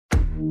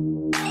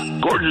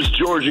Gorgeous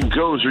George and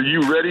Goes, are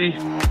you ready?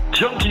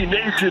 Junkie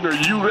Nation, are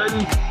you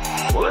ready?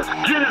 Well, let's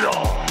get it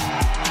on.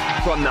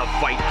 From the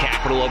fight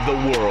capital of the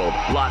world,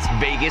 Las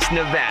Vegas,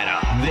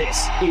 Nevada,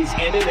 this is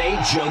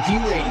MMA Junkie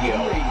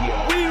Radio.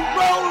 We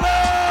rollin'!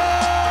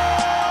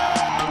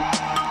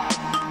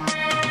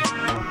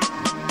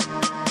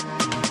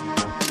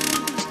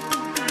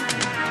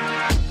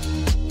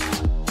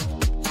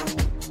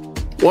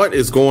 What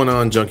is going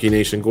on, Junkie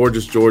Nation?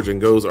 Gorgeous George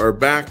and Goes are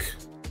back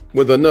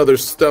with another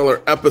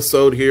stellar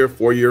episode here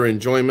for your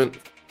enjoyment.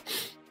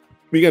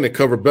 We're going to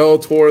cover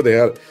Bellator. They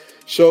had a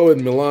show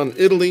in Milan,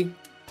 Italy.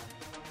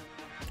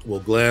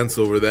 We'll glance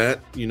over that.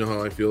 You know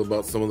how I feel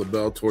about some of the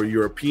Bellator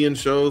European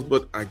shows,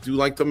 but I do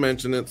like to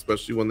mention it,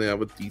 especially when they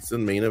have a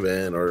decent main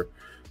event or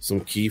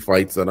some key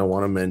fights that I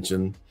want to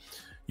mention.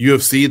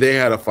 UFC, they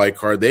had a fight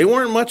card. They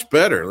weren't much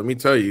better, let me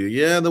tell you.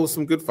 Yeah, there was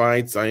some good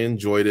fights. I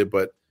enjoyed it,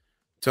 but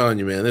telling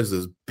you, man, there's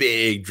this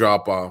big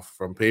drop off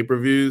from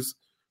pay-per-views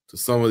to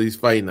some of these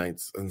fight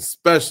nights, and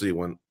especially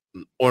when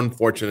an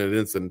unfortunate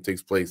incident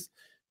takes place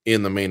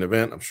in the main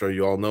event. I'm sure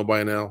you all know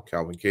by now,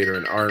 Calvin Kattar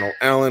and Arnold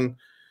Allen.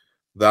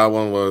 That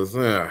one was,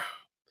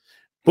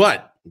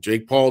 But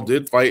Jake Paul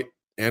did fight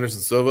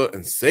Anderson Silva,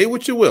 and say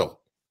what you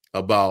will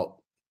about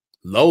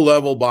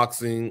low-level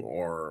boxing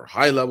or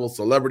high-level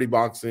celebrity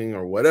boxing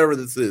or whatever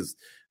this is,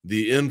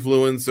 the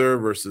influencer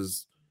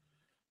versus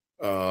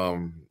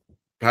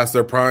past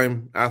their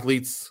prime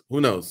athletes,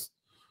 who knows?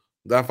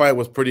 That fight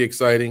was pretty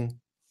exciting.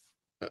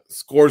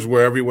 Scores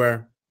were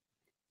everywhere.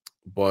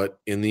 But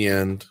in the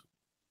end,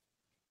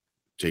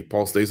 Jake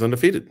Paul stays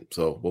undefeated.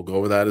 So we'll go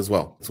over that as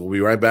well. So we'll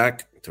be right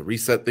back to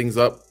reset things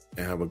up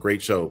and have a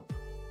great show.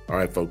 All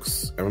right,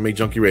 folks. MMA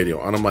Junkie Radio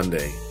on a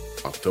Monday,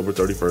 October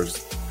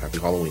 31st. Happy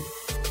Halloween.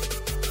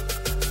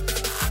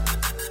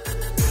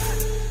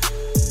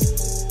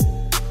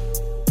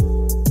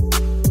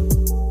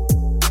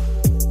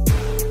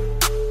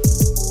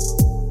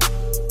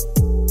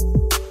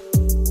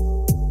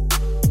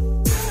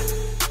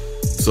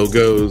 So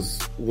Goes,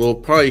 we'll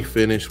probably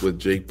finish with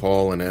Jake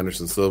Paul and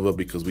Anderson Silva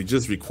because we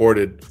just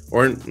recorded,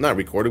 or not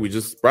recorded, we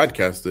just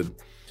broadcasted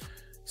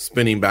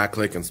Spinning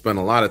Backlick and spent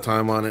a lot of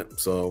time on it.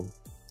 So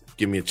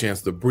give me a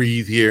chance to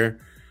breathe here.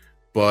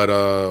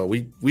 But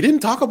we didn't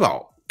talk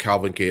about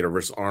Calvin Kattar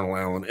versus Arnold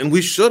Allen, and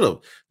we should have.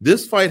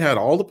 This fight had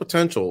all the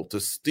potential to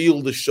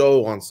steal the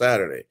show on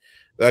Saturday.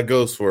 That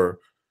goes for,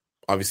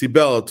 obviously,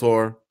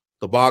 Bellator,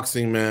 the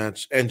boxing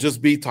match, and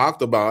just be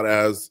talked about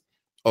as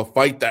a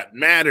fight that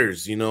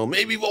matters. You know,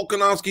 maybe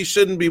Volkanovski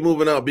shouldn't be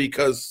moving up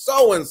because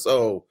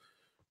so-and-so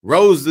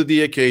rose to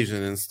the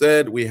occasion.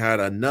 Instead, we had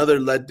another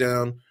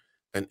letdown,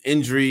 an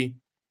injury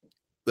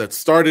that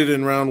started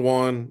in round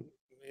one.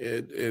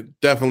 It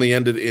definitely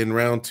ended in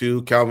round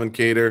two. Calvin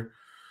Kattar,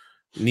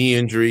 knee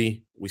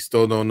injury. We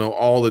still don't know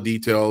all the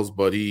details,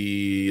 but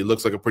he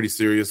looks like a pretty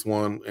serious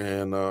one.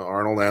 And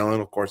Arnold Allen,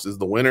 of course, is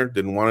the winner.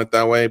 Didn't want it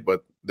that way,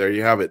 but there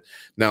you have it.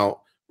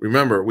 Now,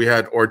 remember, we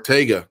had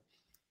Ortega.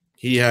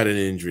 He had an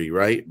injury,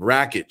 right?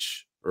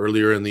 Rakic,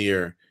 earlier in the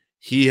year,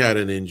 he had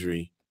an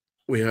injury.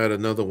 We had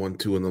another one,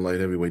 too, in the light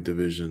heavyweight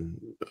division.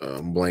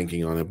 I'm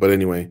blanking on it. But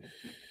anyway,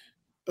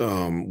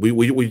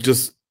 we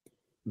just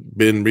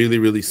been really,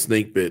 really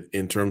snake bit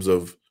in terms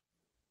of,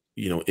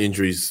 you know,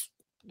 injuries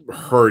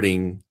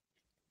hurting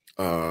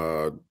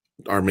our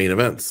main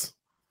events.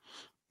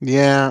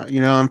 Yeah,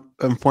 you know, I'm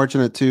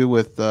unfortunate, too,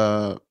 with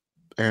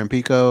Aaron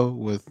Pico,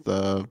 with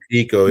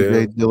Pico,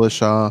 yeah.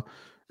 Dillashaw.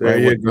 There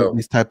Right, you go.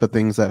 these type of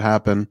things that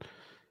happen,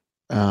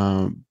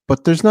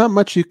 but there's not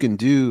much you can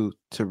do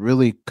to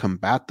really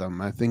combat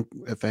them. I think,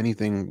 if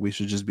anything, we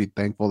should just be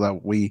thankful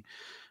that we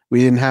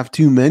didn't have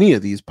too many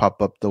of these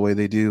pop up the way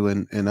they do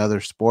in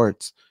other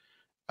sports.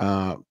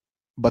 But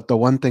the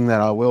one thing that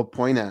I will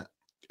point at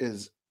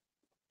is,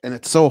 and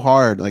it's so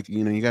hard, like,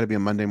 you know, you got to be a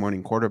Monday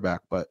morning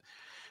quarterback, but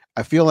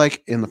I feel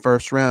like in the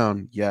first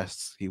round,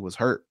 yes, he was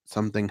hurt.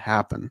 Something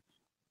happened,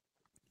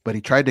 but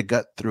he tried to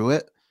gut through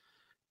it.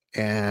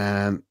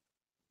 And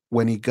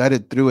when he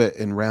gutted through it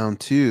in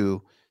round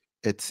two,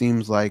 it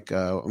seems like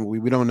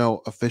we don't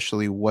know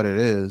officially what it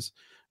is,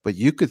 but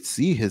you could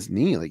see his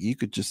knee. Like, you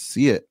could just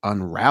see it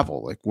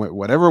unravel. Like,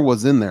 whatever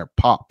was in there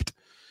popped.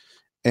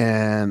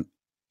 And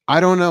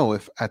I don't know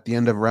if at the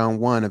end of round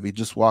one, if he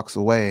just walks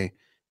away,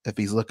 if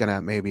he's looking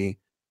at maybe a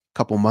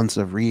couple months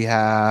of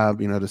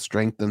rehab, you know, to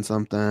strengthen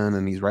something,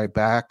 and he's right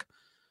back.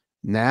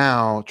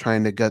 Now,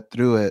 trying to gut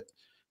through it,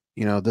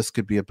 you know, this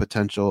could be a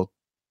potential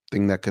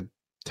thing that could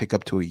take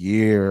up to a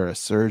year, a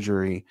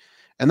surgery.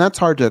 And that's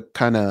hard to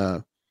kind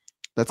of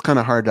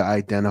hard to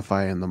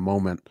identify in the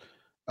moment.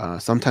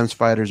 Sometimes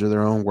fighters are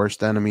their own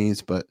worst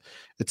enemies, but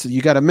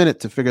you got a minute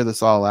to figure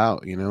this all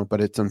out, you know,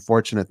 but it's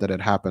unfortunate that it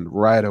happened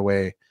right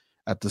away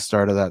at the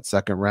start of that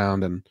second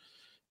round. And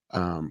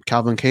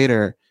Calvin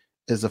Kattar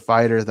is a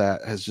fighter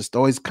that has just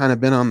always kind of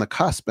been on the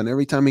cusp. And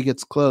every time he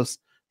gets close,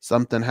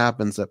 something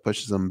happens that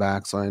pushes him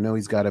back. So I know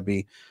he's got to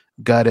be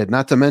gutted.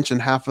 Not to mention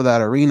half of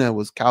that arena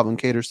was Calvin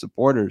Kattar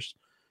supporters.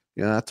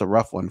 You know, that's a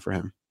rough one for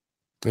him.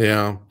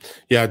 Yeah.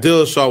 Yeah.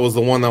 Dillashaw was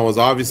the one that was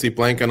obviously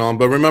blanking on.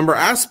 But remember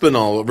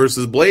Aspinall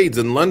versus Blades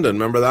in London.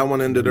 Remember that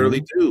one ended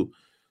early too.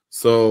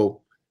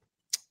 So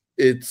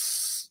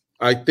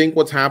I think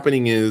what's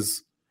happening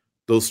is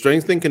those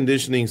strength and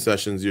conditioning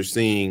sessions you're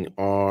seeing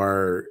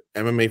are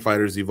MMA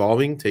fighters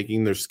evolving,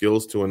 taking their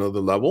skills to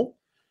another level.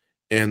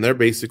 And they're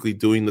basically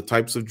doing the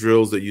types of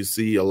drills that you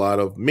see a lot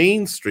of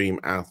mainstream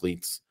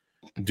athletes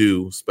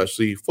do,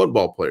 especially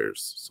football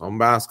players, some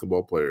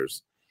basketball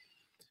players.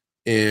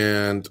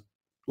 And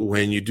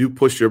when you do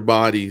push your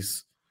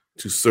bodies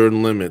to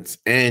certain limits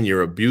and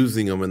you're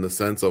abusing them in the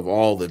sense of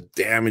all the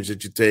damage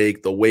that you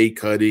take, the weight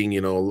cutting,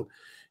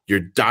 your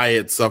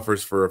diet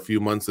suffers for a few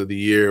months of the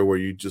year where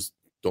you just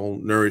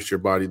don't nourish your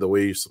body the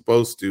way you're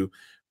supposed to,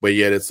 but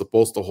yet it's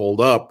supposed to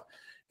hold up.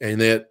 And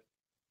then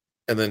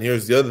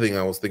here's the other thing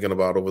I was thinking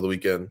about over the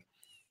weekend.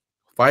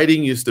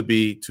 Fighting used to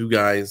be two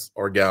guys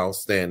or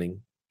gals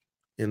standing,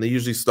 and they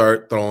usually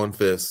start throwing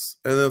fists.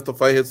 And then if the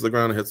fight hits the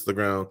ground, it hits the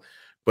ground.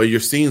 But you're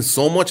seeing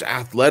so much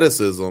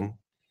athleticism,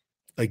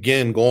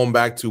 again, going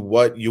back to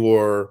what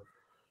your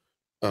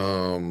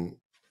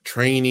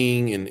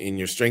training and in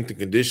your strength and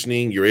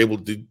conditioning, you're able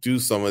to do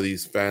some of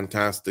these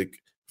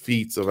fantastic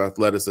feats of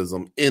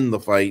athleticism in the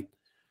fight.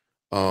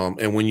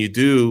 And when you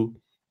do,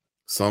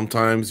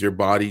 sometimes your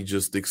body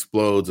just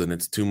explodes and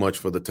it's too much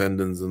for the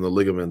tendons and the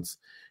ligaments.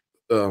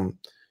 The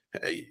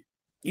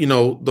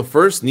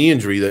first knee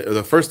injury,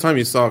 the first time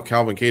you saw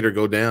Calvin Kattar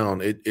go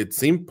down, it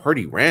seemed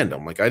pretty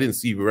random. Like I didn't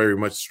see very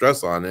much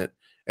stress on it.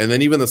 And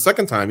then even the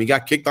second time he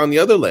got kicked on the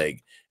other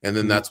leg. And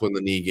then that's when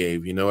the knee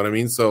gave, you know what I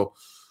mean? So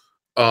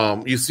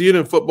you see it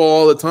in football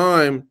all the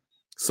time.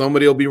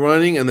 Somebody will be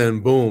running and then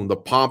boom, the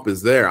pop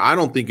is there. I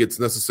don't think it's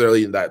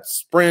necessarily that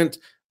sprint,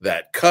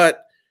 that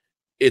cut.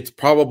 It's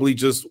probably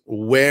just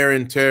wear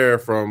and tear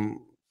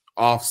from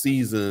off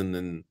season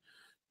and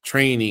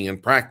training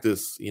and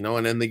practice,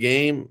 and in the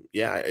game,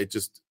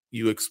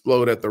 you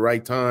explode at the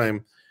right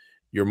time.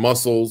 Your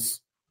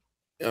muscles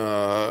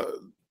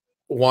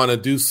want to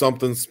do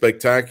something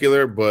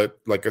spectacular, but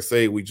like I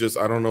say,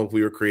 I don't know if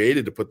we were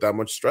created to put that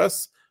much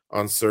stress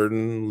on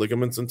certain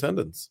ligaments and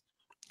tendons.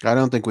 I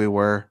don't think we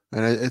were.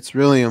 And it's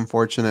really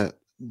unfortunate.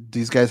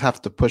 These guys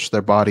have to push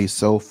their bodies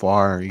so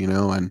far,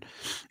 and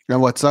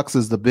what sucks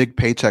is the big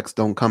paychecks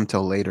don't come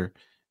till later,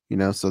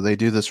 so they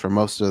do this for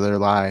most of their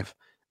life.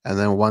 And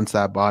then once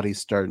that body's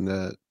starting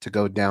to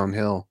go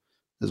downhill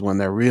is when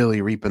they're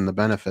really reaping the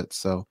benefits.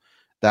 So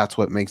that's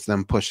what makes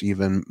them push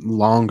even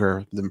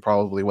longer than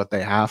probably what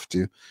they have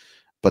to.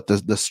 But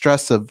the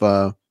stress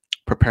of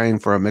preparing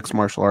for a mixed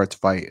martial arts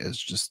fight is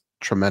just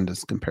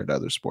tremendous compared to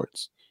other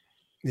sports.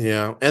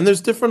 Yeah. And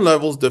there's different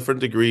levels,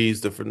 different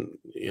degrees, different,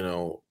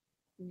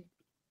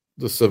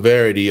 the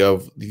severity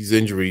of these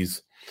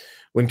injuries.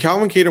 When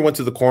Calvin Kattar went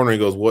to the corner, he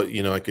goes, what,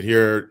 I could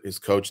hear his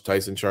coach,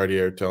 Tyson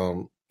Chartier, tell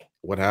him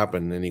what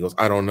happened. And he goes,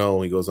 I don't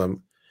know. He goes,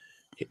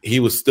 he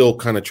was still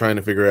kind of trying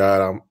to figure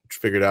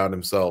it out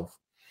himself.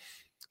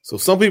 So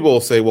some people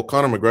will say, well,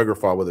 Conor McGregor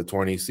fought with a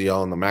torn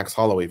ACL in the Max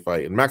Holloway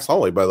fight. And Max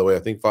Holloway, by the way, I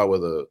think fought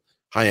with a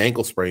high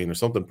ankle sprain or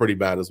something pretty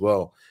bad as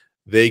well.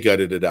 They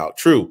gutted it out.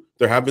 True.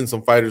 There have been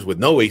some fighters with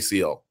no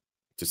ACL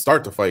to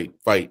start to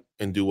fight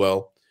and do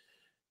well.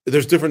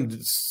 There's different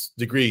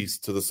degrees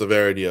to the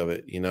severity of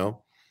it,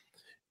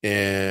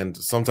 and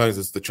sometimes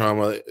it's the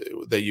trauma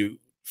that you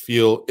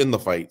feel in the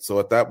fight. So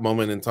at that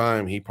moment in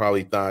time, he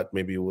probably thought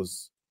maybe it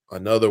was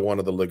another one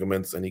of the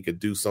ligaments and he could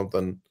do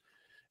something,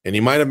 and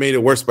he might have made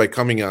it worse by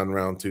coming out in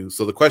round 2.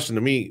 So the question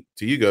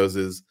to you guys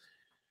is,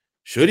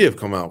 should he have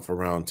come out for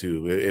round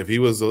 2? If he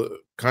was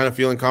kind of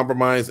feeling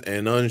compromised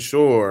and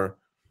unsure,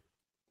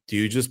 do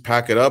you just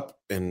pack it up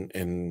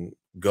and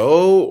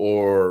go,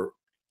 or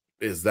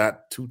is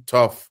that too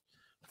tough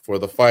for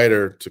the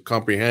fighter to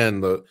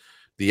comprehend,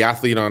 the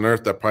athlete on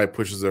earth that probably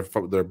pushes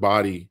their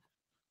body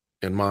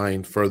and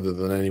mind further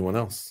than anyone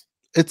else?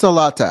 It's a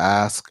lot to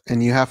ask,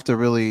 and you have to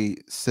really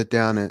sit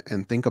down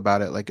and think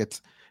about it. Like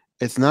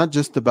it's not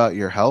just about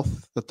your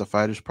health that the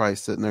fighter's probably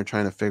sitting there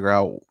trying to figure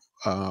out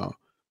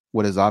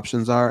what his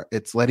options are.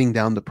 It's letting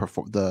down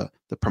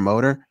the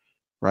promoter,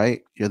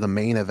 right? You're the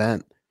main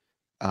event.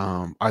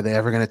 Are they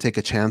ever going to take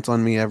a chance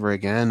on me ever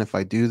again if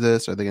I do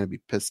this? Are they going to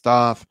be pissed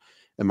off?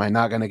 Am I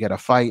not going to get a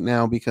fight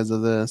now because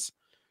of this?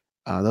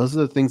 Those are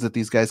the things that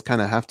these guys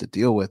kind of have to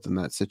deal with in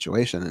that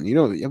situation. And,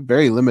 you have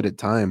very limited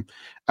time.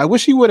 I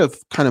wish he would have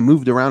kind of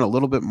moved around a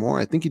little bit more.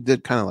 I think he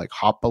did kind of like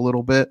hop a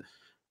little bit,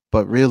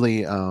 but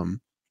really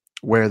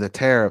where the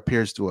tear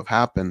appears to have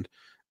happened,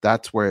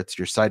 that's where it's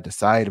your side to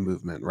side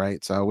movement,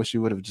 right? So I wish he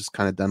would have just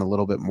kind of done a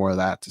little bit more of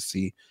that to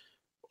see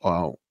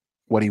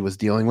what he was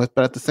dealing with.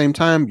 But at the same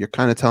time, you're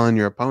kind of telling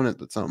your opponent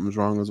that something's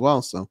wrong as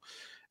well. So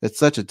it's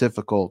such a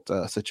difficult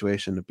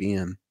situation to be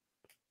in.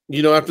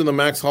 After the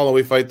Max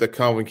Holloway fight that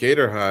Calvin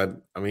Kattar had,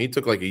 I mean, he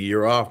took like a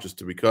year off just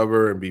to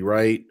recover and be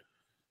right.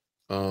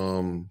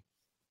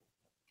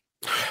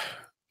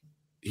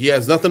 He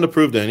has nothing to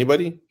prove to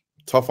anybody.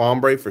 Tough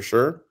hombre for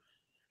sure.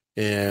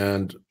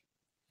 And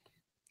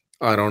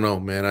I don't know,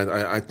 man.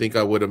 I think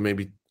I would have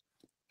maybe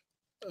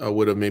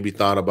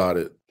thought about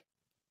it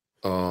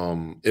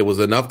it was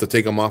enough to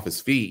take him off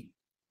his feet,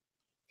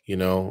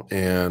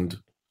 and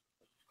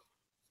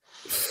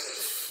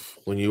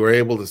when you were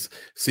able to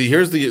see,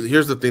 here's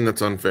the thing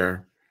that's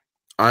unfair.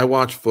 I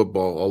watch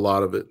football, a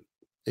lot of it,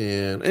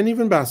 and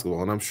even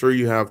basketball, and I'm sure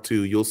you have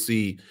too. You'll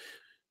see,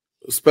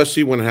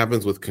 especially when it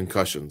happens with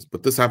concussions,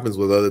 but this happens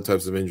with other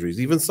types of injuries,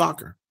 even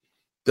soccer.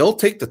 They'll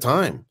take the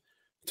time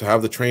to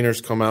have the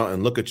trainers come out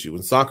and look at you.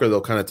 In soccer,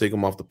 they'll kind of take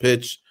them off the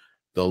pitch.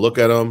 They'll look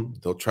at them.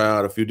 They'll try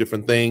out a few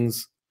different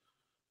things.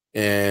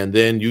 And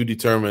then you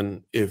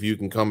determine if you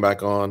can come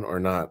back on or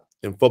not.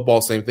 In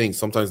football, same thing.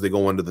 Sometimes they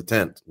go under the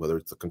tent, whether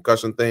it's a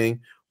concussion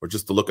thing or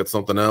just to look at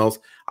something else.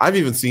 I've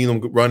even seen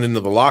them run into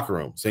the locker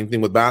room. Same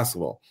thing with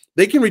basketball.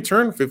 They can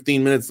return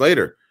 15 minutes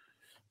later.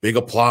 Big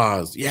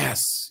applause.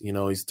 Yes,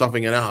 he's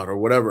toughing it out or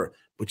whatever.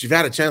 But you've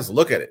had a chance to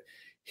look at it.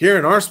 Here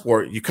in our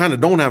sport, you kind of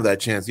don't have that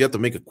chance. You have to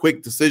make a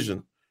quick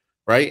decision,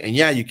 right? And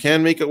yeah, you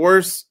can make it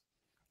worse,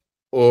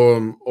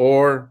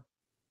 or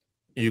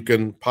you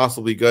can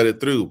possibly gut it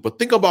through. But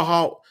think about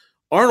how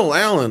Arnold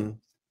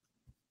Allen,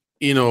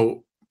 I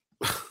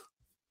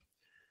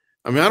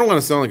mean, I don't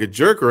want to sound like a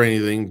jerk or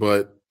anything,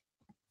 but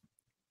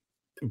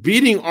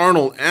beating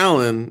Arnold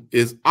Allen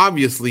is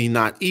obviously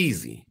not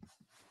easy,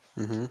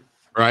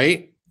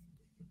 right?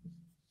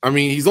 I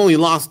mean, he's only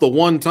lost the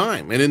one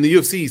time, and in the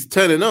UFC, he's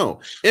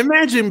 10-0.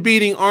 Imagine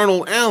beating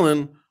Arnold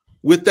Allen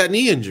with that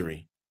knee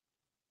injury.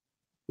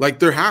 Like,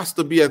 there has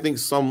to be, I think,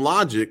 some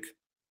logic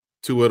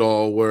to it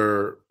all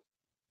where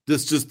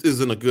this just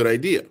isn't a good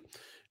idea.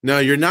 Now,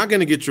 you're not going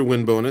to get your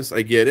win bonus.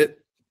 I get it.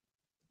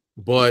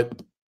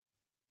 But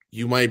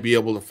you might be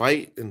able to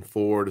fight in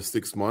 4 to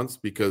 6 months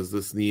because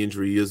this knee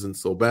injury isn't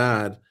so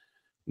bad.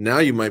 Now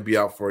you might be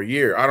out for a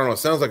year. I don't know. It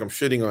sounds like I'm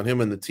shitting on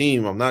him and the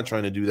team. I'm not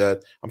trying to do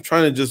that. I'm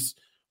trying to just,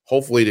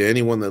 hopefully, to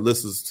anyone that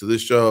listens to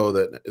this show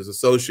that is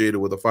associated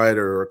with a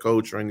fighter or a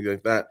coach or anything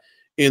like that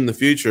in the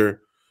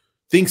future,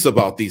 thinks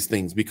about these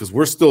things because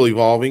we're still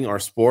evolving our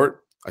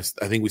sport. I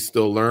think we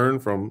still learn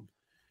from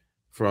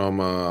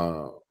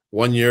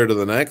 1 year to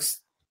the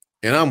next,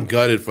 and I'm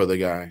gutted for the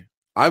guy.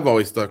 I've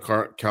always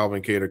thought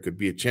Calvin Kattar could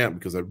be a champ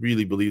because I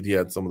really believed he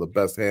had some of the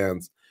best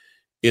hands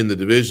in the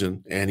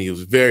division, and he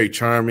was very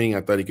charming.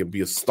 I thought he could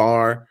be a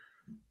star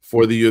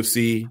for the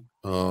UFC.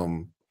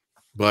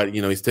 But,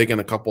 he's taken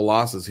a couple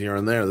losses here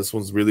and there. This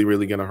one's really,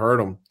 really going to hurt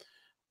him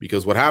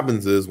because what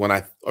happens is when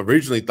I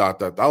originally thought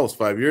that was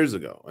 5 years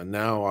ago, and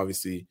now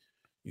obviously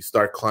you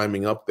start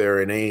climbing up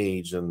there in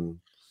age, and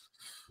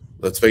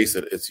let's face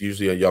it, it's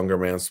usually a younger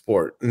man's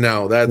sport.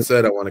 Now, that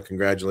said, I want to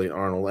congratulate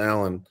Arnold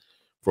Allen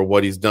for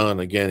what he's done.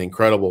 Again,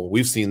 incredible.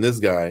 We've seen this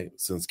guy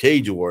since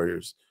Cage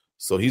Warriors,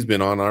 so he's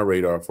been on our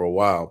radar for a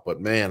while.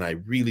 But, man, I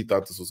really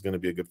thought this was going to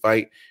be a good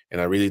fight,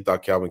 and I really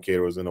thought Calvin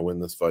Kattar was going to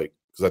win this fight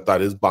because I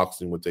thought his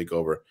boxing would take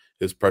over.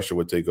 His pressure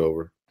would take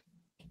over.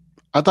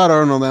 I thought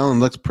Arnold Allen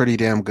looks pretty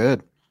damn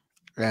good.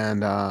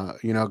 And,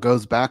 it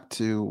goes back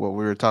to what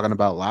we were talking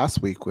about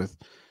last week with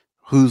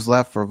who's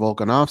left for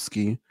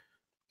Volkanovski.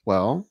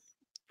 Well,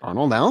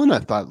 Arnold Allen, I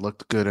thought,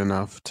 looked good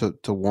enough to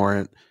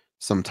warrant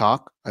some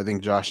talk. I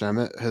think Josh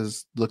Emmett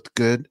has looked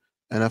good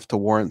enough to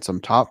warrant some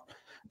talk.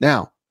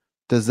 Now,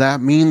 does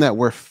that mean that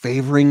we're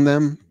favoring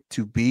them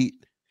to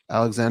beat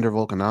Alexander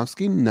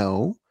Volkanovski?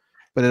 No.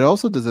 But it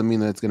also doesn't mean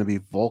that it's going to be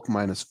Volk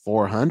minus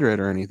 400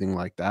 or anything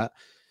like that.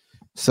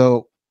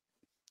 So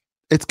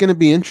it's going to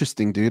be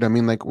interesting, dude. I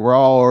mean, like, we're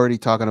all already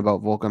talking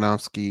about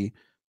Volkanovski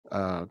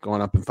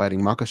going up and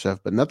fighting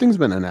Makhachev, but nothing's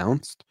been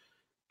announced.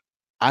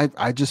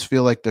 I just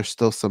feel like there's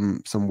still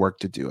some work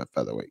to do at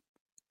featherweight.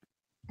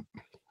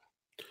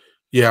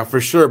 Yeah,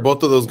 for sure.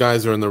 Both of those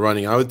guys are in the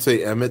running. I would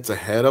say Emmett's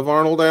ahead of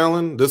Arnold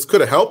Allen. This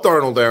could have helped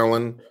Arnold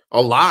Allen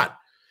a lot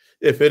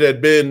if it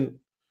had been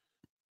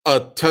a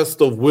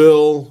test of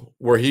will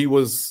where he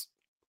was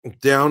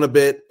down a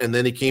bit and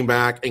then he came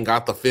back and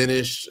got the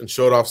finish and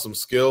showed off some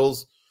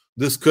skills.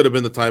 This could have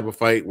been the type of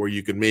fight where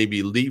you could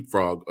maybe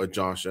leapfrog a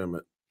Josh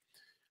Emmett.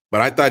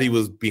 But I thought he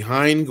was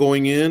behind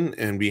going in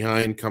and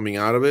behind coming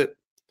out of it.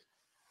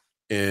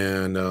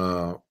 And,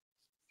 I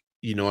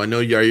know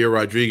Yair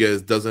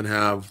Rodriguez doesn't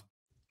have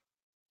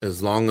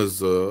as long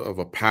as of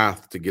a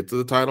path to get to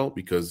the title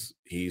because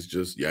he's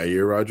just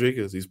Yair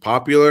Rodriguez. He's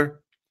popular.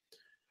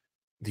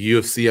 The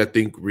UFC, I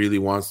think, really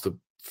wants to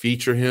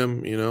feature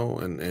him,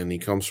 and he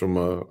comes from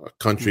a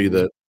country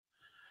that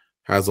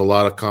has a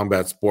lot of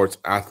combat sports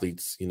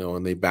athletes,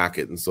 and they back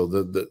it. And so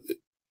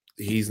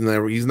he's not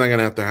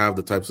going to have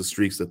the types of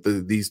streaks that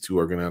these two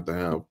are going to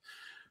have.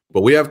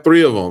 But we have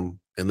 3 of them,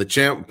 and the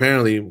champ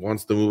apparently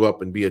wants to move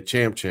up and be a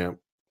champ.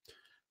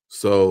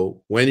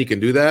 So when he can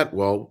do that,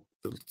 well,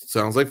 it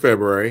sounds like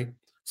February.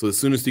 So as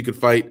soon as he could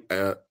fight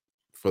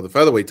for the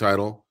featherweight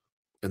title,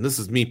 and this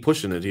is me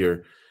pushing it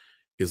here,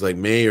 is like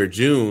May or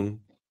June,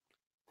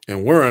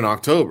 and we're in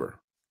October.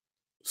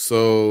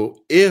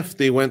 So if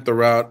they went the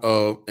route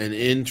of an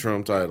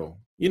interim title,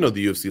 the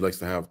UFC likes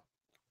to have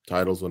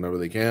titles whenever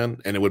they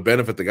can, and it would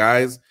benefit the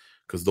guys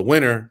because the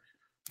winner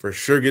for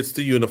sure gets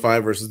to unify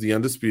versus the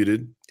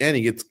undisputed, and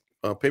he gets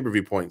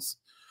pay-per-view points.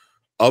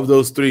 Of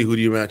those 3, who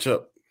do you match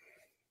up?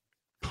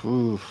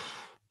 Oof.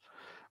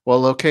 Well,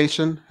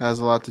 location has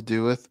a lot to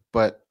do with,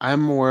 but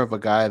I'm more of a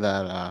guy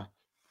that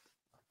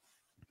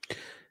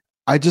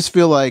I just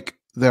feel like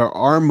there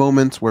are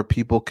moments where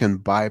people can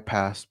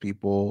bypass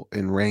people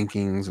in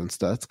rankings and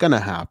stuff. It's gonna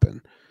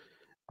happen,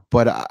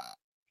 but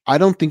I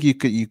don't think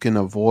you can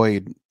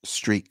avoid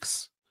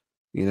streaks,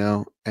 you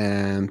know.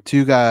 And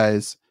two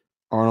guys,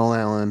 Arnold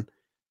Allen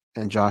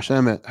and Josh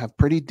Emmett, have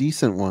pretty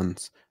decent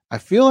ones. I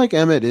feel like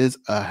Emmett is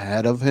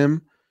ahead of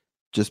him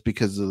just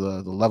because of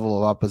the level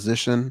of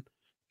opposition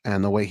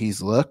and the way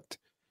he's looked.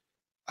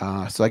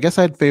 So I guess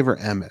I'd favor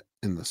Emmett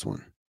in this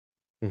one.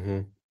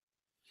 Mm-hmm.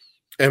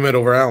 Emmett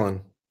over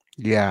Allen.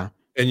 Yeah.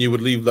 And you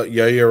would leave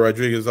Yair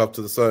Rodriguez off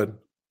to the side.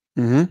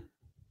 Mm-hmm.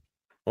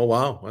 Oh,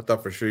 wow. I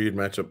thought for sure you'd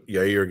match up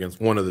Yair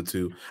against one of the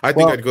two. I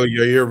think I'd go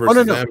Yair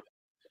versus no. Emmett.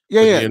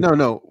 Yeah.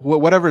 No.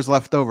 Whatever's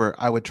left over,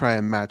 I would try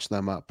and match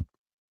them up.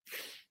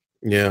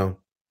 Yeah.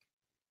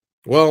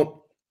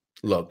 Well,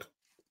 look,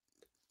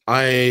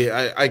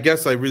 I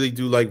guess I really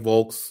do like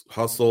Volk's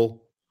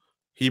hustle.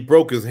 He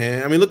broke his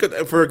hand. I mean, look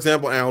at, for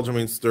example,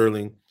 Aljamain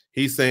Sterling.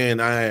 He's saying,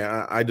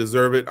 I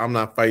deserve it. I'm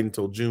not fighting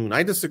until June.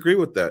 I disagree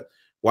with that.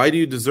 Why do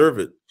you deserve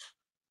it?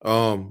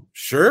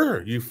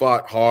 Sure, you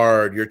fought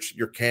hard,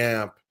 your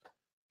camp,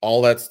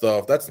 all that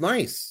stuff. That's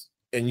nice.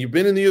 And you've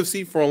been in the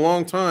UFC for a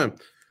long time.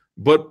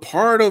 But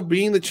part of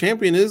being the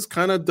champion is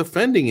kind of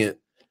defending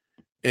it.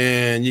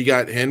 And you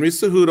got Henry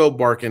Cejudo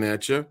barking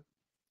at you,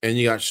 and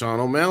you got Sean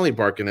O'Malley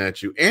barking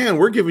at you. And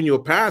we're giving you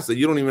a pass that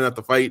you don't even have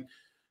to fight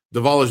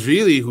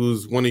Dvalishvili,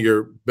 who's one of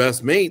your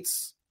best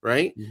mates,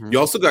 right? Mm-hmm. You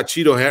also got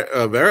Chito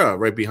Vera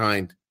right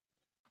behind.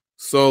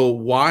 So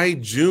why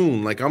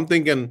June? Like, I'm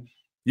thinking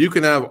you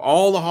can have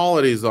all the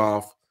holidays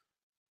off,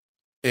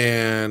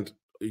 and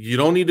you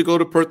don't need to go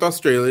to Perth,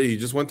 Australia. You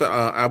just went to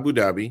Abu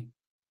Dhabi.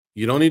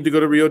 You don't need to go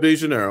to Rio de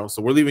Janeiro.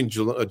 So we're leaving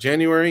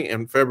January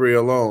and February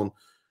alone.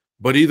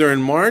 But either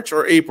in March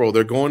or April,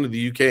 they're going to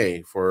the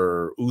UK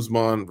for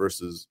Usman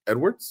versus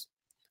Edwards.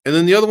 And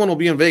then the other one will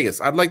be in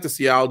Vegas. I'd like to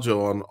see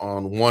Aljo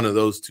on one of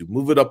those two.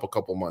 Move it up a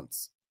couple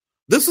months.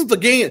 This is the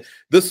game.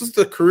 This is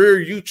the career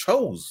you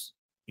chose.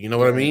 You know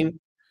what I mean?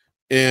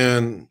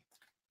 And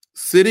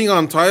sitting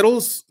on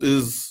titles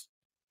is,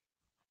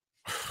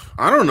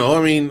 I don't know.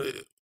 I mean,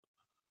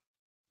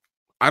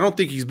 I don't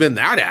think he's been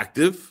that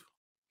active,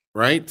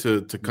 right?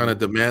 To kind of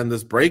demand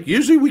this break.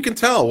 Usually we can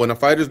tell when a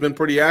fighter's been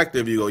pretty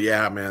active. You go,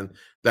 yeah, man,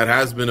 that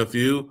has been a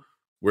few.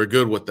 We're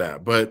good with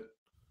that. But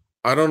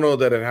I don't know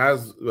that it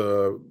has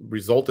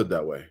resulted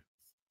that way.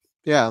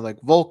 Yeah,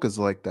 like Volk is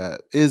like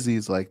that.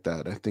 Izzy's like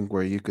that. I think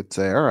where you could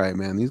say, all right,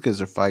 man, these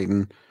guys are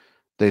fighting.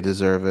 They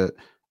deserve it.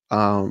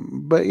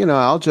 But, you know,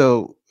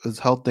 Aljo has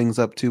held things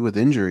up too with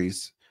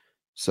injuries.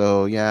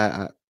 So,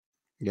 yeah,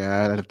 I'd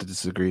have to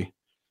disagree.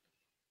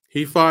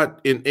 He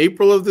fought in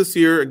April of this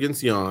year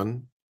against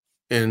Jan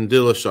and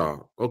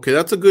Dillashaw. Okay,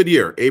 that's a good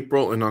year.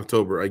 April and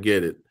October, I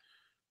get it.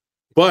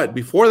 But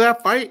before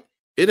that fight,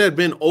 it had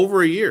been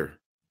over a year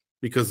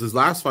because his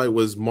last fight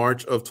was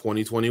March of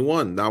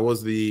 2021. That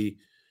was the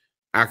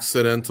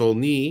accidental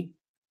knee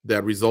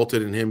that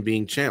resulted in him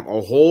being champ. A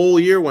whole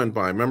year went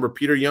by. Remember,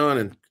 Peter Yan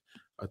and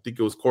I think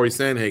it was Corey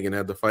Sandhagen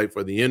had to fight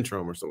for the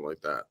interim or something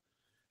like that.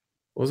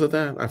 Was it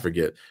that? I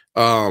forget.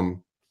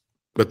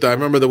 But I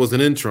remember there was an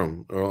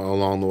interim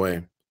along the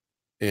way.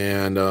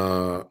 And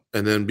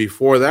then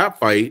before that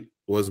fight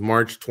was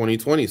March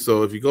 2020.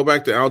 So if you go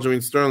back to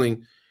Aljamain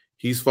Sterling,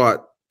 he's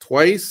fought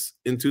twice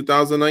in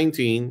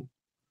 2019,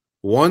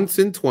 once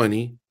in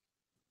 20,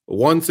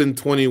 once in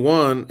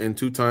 21, and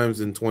 2 times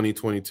in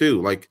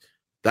 2022. Like,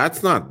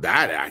 that's not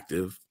that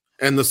active.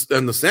 And the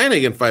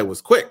Sandhagen fight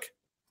was quick,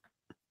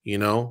 you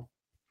know.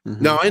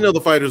 Mm-hmm. Now I know the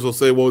fighters will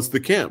say, well, it's the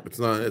camp. It's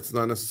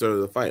not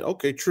necessarily the fight.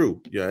 Okay,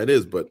 true. Yeah, it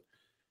is, but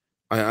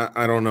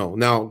I don't know.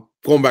 Now,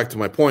 going back to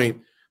my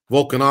point,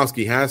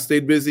 Volkanovski has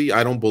stayed busy.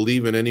 I don't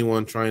believe in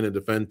anyone trying to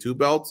defend 2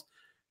 belts.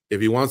 If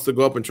he wants to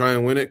go up and try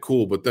and win it,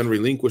 cool. But then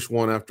relinquish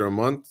one after a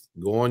month.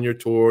 Go on your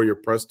tour, your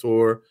press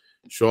tour,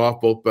 show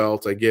off both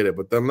belts. I get it.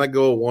 But then let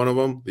go of one of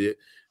them.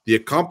 The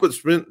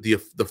accomplishment, the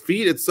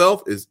feat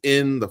itself is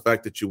in the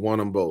fact that you won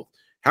them both.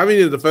 Having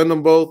to defend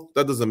them both,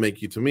 that doesn't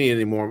make you, to me,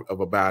 any more of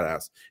a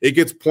badass. It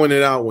gets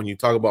pointed out when you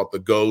talk about the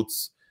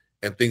GOATs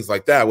and things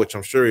like that, which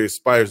I'm sure he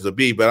aspires to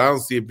be, but I don't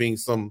see it being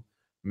some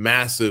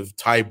massive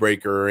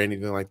tiebreaker or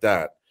anything like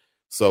that.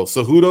 So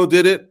Cejudo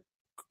did it.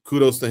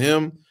 Kudos to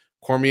him.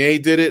 Cormier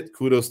did it.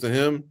 Kudos to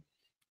him.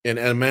 And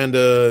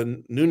Amanda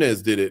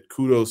Nunes did it.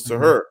 Kudos to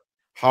her.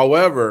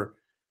 However,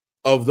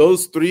 of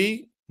those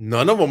 3,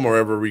 none of them are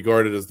ever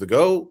regarded as the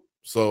GOAT.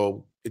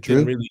 So it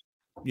didn't really,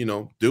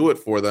 do it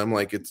for them.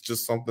 Like, it's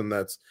just something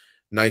that's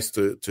nice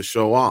to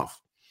show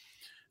off.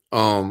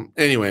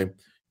 Anyway,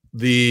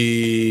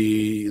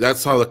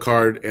 that's how the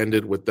card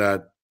ended with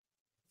that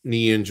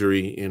knee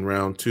injury in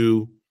round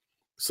 2.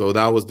 So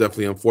that was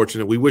definitely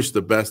unfortunate. We wish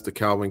the best to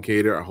Calvin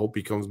Kattar. I hope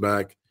he comes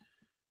back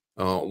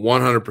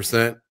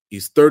 100%.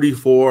 He's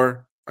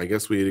 34. I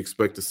guess we'd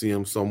expect to see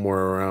him somewhere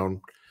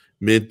around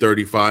mid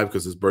 35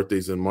 because his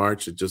birthday's in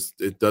March.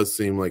 It does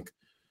seem like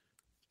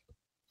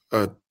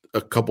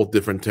a couple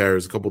different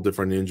tears, a couple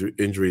different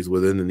injuries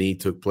within the knee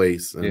took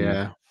place,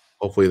 and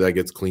hopefully that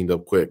gets cleaned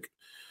up quick.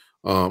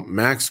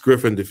 Max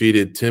Griffin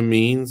defeated Tim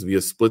Means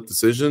via split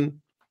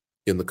decision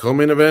in the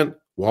co-main event.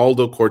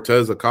 Waldo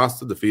Cortez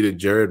Acosta defeated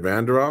Jared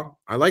Vanderall.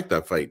 I like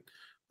that fight.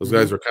 Those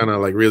guys were kind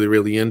of like really,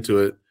 really into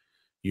it.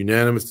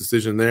 Unanimous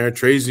decision there.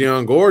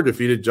 Trazion Gore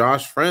defeated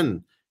Josh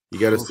Friend. He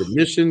got a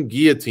submission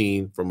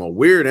guillotine from a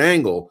weird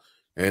angle,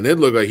 and it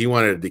looked like he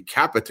wanted to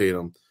decapitate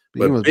him.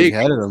 But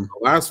the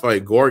last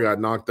fight, Gore got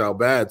knocked out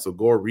bad, so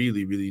Gore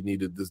really, really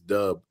needed this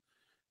dub.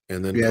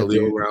 And then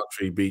Khalil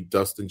Roundtree beat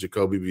Dustin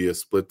Jacoby via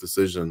split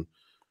decision.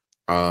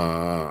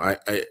 That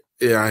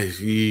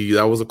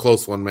was a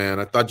close one, man.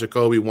 I thought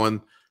Jacoby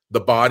won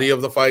the body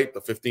of the fight,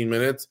 the 15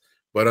 minutes,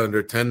 but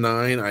under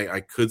 10-9, I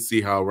could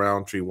see how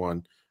Roundtree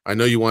won. I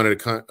know you wanted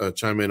to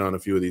chime in on a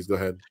few of these. Go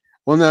ahead.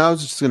 Well, no, I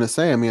was just going to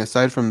say, I mean,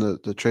 aside from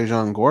the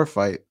Trajan Gore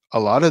fight, a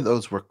lot of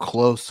those were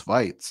close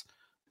fights.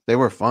 They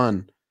were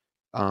fun.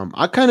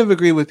 I kind of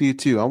agree with you,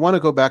 too. I want to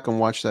go back and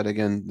watch that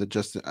again.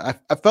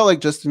 I felt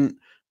like Dustin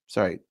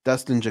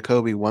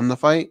Jacoby won the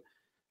fight.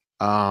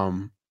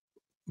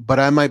 But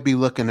I might be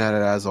looking at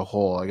it as a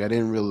whole. Like I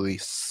didn't really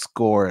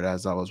score it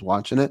as I was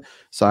watching it.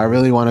 So I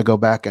really want to go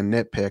back and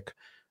nitpick.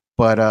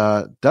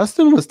 But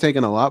Dustin was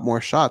taking a lot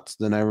more shots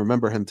than I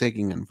remember him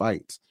taking in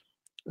fights.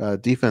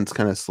 Defense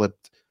kind of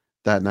slipped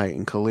that night,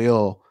 and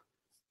Khalil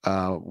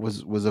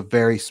was a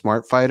very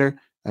smart fighter,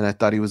 and I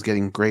thought he was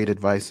getting great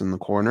advice in the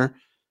corner.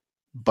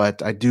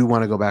 But I do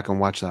want to go back and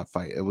watch that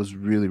fight. It was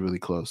really, really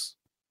close.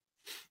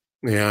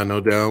 Yeah, no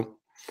doubt.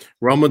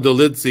 Roman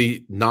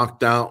Dolidze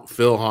knocked out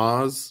Phil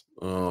Hawes.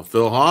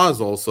 Phil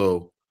Hawes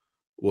also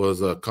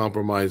was a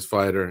compromised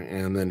fighter,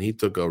 and then he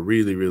took a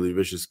really, really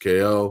vicious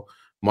KO.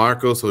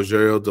 Marcos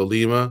Rogerio de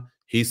Lima,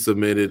 he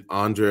submitted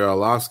Andrei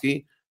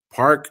Arlovsky.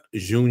 Park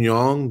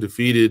Jun-Yong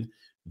defeated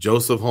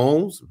Joseph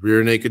Holmes,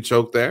 rear naked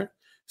choke there.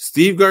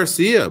 Steve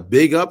Garcia,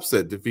 big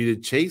upset,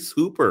 defeated Chase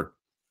Hooper.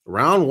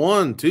 Round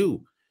 1,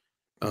 too.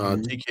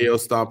 TKO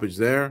stoppage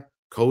there.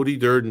 Cody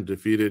Durden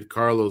defeated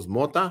Carlos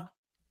Mota.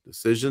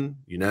 Decision,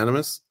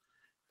 unanimous.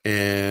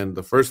 And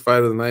the first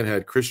fight of the night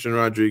had Christian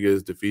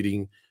Rodriguez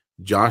defeating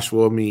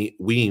Joshua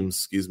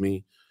Weems,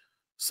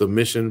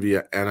 submission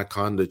via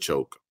anaconda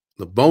choke.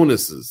 The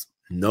bonuses,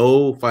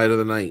 no fight of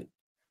the night.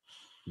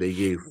 They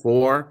gave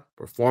 4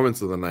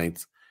 performance of the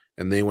night,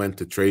 and they went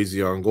to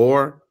Trazion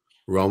Gore,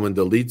 Roman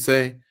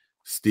Dolidze,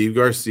 Steve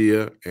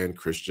Garcia, and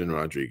Christian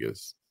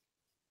Rodriguez.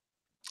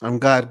 I'm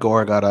glad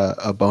Gore got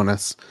a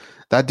bonus.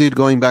 That dude,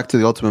 going back to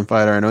the Ultimate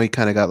Fighter, I know he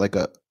kind of got like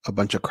a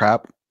bunch of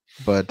crap,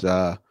 but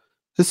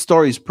his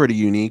story is pretty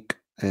unique,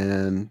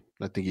 and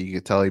I think you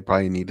could tell he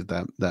probably needed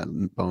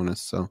that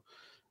bonus. So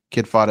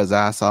kid fought his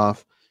ass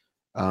off.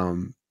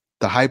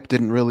 The hype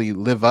didn't really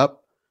live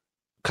up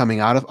coming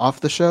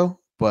off the show,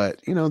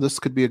 but this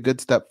could be a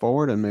good step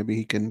forward, and maybe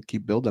he can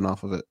keep building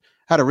off of it.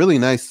 Had a really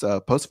nice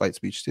post-fight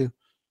speech too.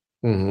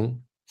 Mm-hmm.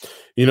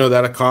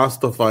 That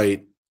Acosta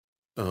fight,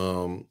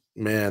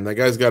 man, that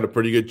guy's got a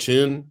pretty good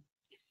chin,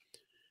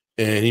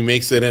 and he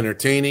makes it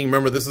entertaining.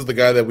 Remember, this is the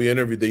guy that we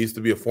interviewed that used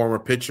to be a former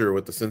pitcher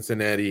with the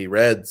Cincinnati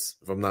Reds,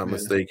 if I'm not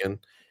mistaken.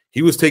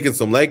 He was taking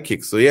some leg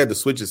kicks, so he had to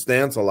switch his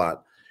stance a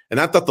lot. And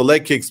I thought the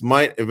leg kicks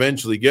might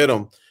eventually get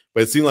him,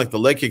 but it seemed like the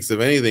leg kicks, if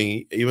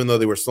anything, even though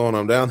they were slowing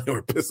him down, they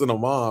were pissing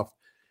him off.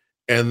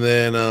 And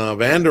then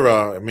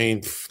Vanderall, I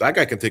mean, that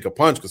guy can take a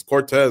punch because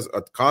Cortez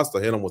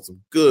Acosta hit him with some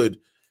good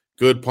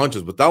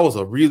punches. But that was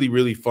a really,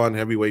 really fun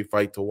heavyweight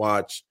fight to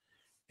watch.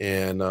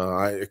 And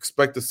I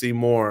expect to see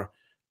more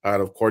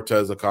out of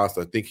Cortez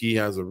Acosta. I think he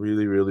has a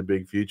really, really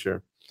big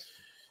future.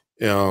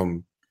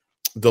 Dolidze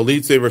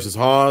versus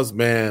Hawes,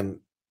 man,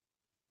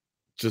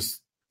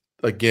 just,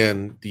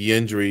 again, the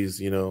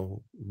injuries,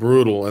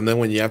 brutal. And then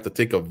when you have to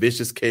take a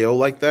vicious KO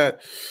like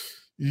that,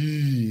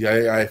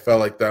 I felt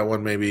like that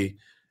one maybe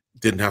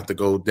didn't have to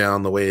go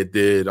down the way it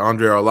did.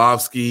 Andrei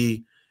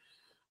Arlovsky,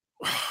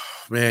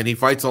 man, he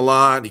fights a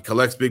lot. He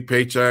collects big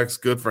paychecks.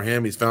 Good for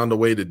him. He's found a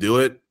way to do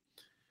it.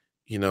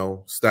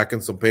 Stacking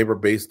some paper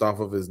based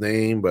off of his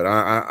name. But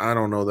I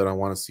don't know that I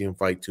want to see him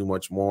fight too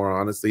much more.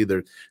 Honestly,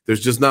 there's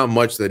just not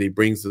much that he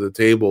brings to the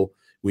table.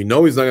 We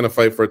know he's not going to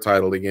fight for a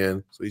title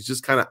again. So he's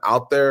just kind of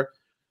out there,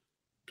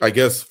 I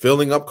guess,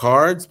 filling up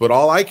cards. But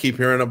all I keep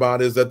hearing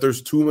about is that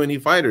there's too many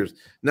fighters.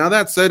 Now,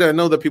 that said, I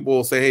know that people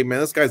will say, hey,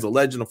 man, this guy's a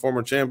legend, a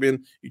former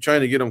champion. You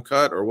trying to get him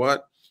cut or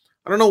what?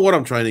 I don't know what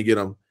I'm trying to get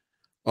him.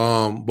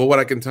 But what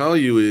I can tell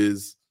you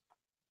is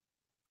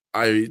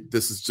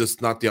this is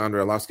just not the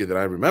Andrei Arlovsky that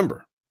I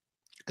remember.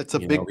 It's a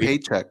big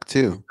paycheck,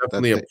 too.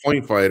 Definitely a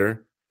point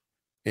fighter.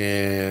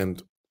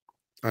 And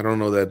I don't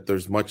know that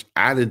there's much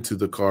added to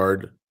the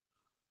card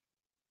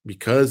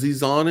because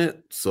he's on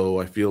it. So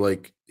I feel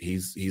like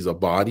he's a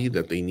body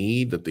that they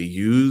need, that they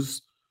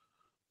use,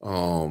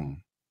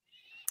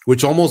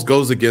 which almost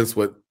goes against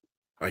what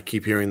I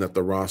keep hearing, that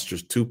the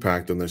roster's too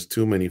packed and there's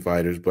too many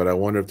fighters. But I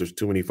wonder if there's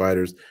too many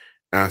fighters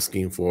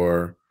asking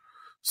for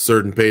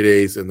certain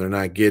paydays and they're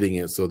not getting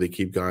it. So they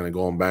keep kind of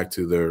going back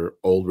to their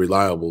old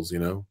reliables,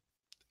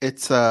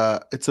 It's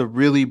a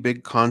really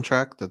big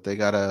contract that they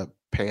got to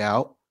pay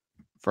out.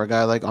 for a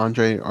guy like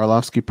Andrei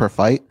Arlovsky per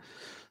fight.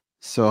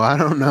 So I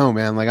don't know,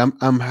 man. Like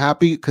I'm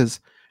happy because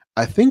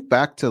I think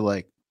back to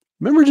like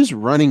remember just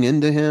running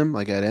into him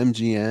like at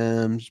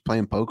MGM, just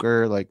playing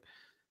poker, like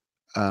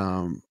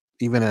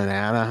even in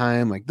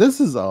Anaheim. Like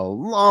this is a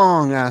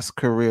long ass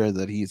career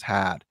that he's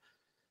had.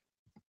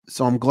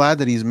 So I'm glad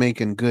that he's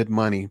making good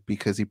money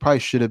because he probably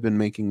should have been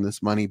making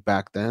this money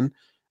back then,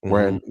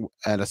 where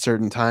at a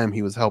certain time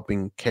he was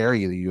helping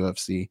carry the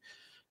UFC.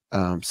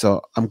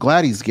 So I'm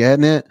glad he's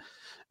getting it.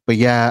 But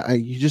yeah,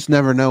 you just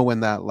never know when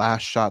that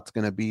last shot's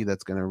going to be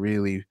that's going to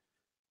really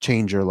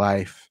change your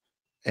life.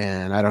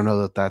 And I don't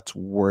know that that's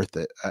worth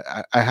it.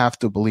 I have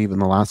to believe in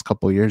the last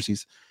couple of years,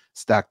 he's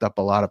stacked up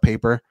a lot of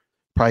paper.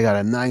 Probably got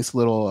a nice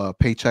little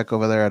paycheck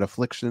over there at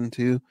Affliction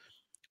too.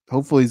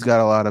 Hopefully he's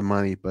got a lot of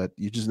money, but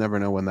you just never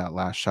know when that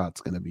last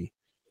shot's going to be.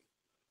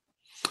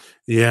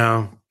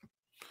 Yeah.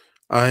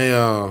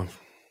 I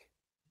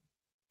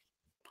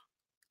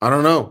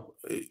don't know.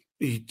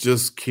 He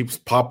just keeps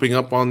popping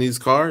up on these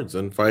cards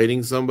and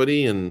fighting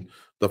somebody, and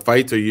the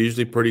fights are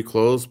usually pretty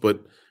close.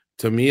 But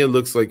to me, it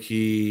looks like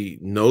he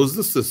knows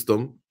the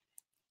system.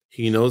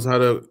 He knows how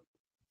to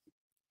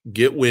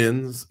get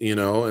wins,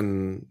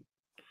 and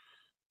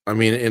I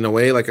mean, in a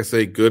way, like I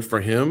say, good for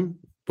him,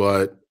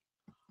 but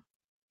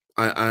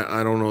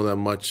I don't know that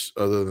much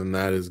other than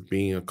that is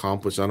being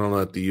accomplished. I don't know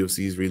if the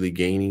UFC is really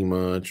gaining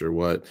much or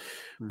what.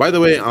 By the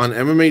way, on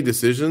MMA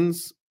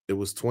decisions, it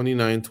was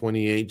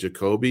 29-28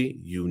 Jacoby,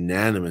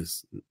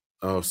 unanimous.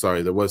 Oh,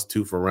 sorry, there was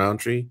 2 for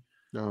Roundtree.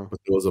 No. But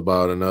there was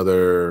about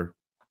another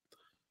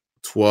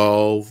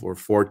 12 or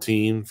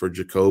 14 for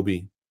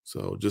Jacoby.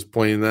 So just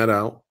pointing that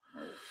out.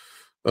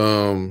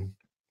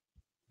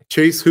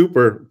 Chase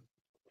Hooper,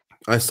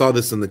 I saw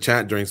this in the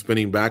chat during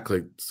Spinning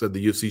Backlick, said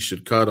the UFC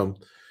should cut him.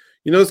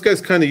 This guy's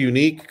kind of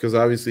unique because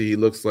obviously he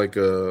looks like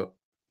a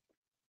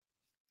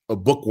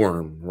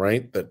bookworm,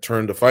 right? That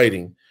turned to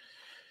fighting.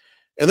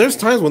 And there's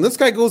times when this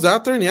guy goes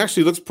out there and he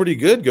actually looks pretty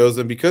good,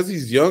 and because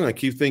he's young, I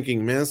keep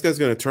thinking, man, this guy's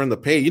going to turn the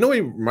page. What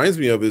he reminds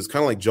me of is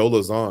kind of like Joe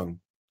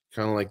Lazon,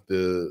 kind of like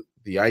the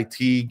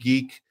IT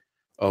geek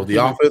of The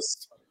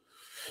Office,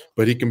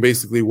 but he can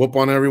basically whoop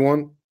on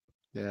everyone.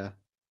 Yeah.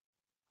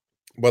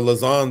 But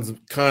Lazon's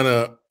kind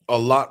of a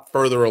lot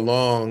further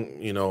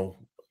along,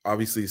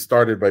 obviously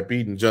started by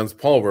beating Jens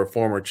Pulver, a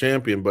former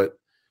champion, but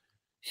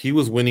he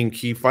was winning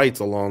key fights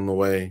along the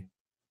way.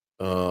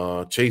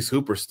 Chase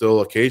Hooper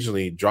still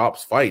occasionally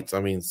drops fights. I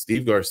mean,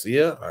 Steve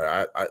Garcia,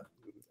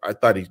 I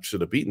thought he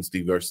should have beaten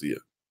Steve Garcia.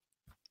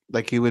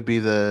 Like he would be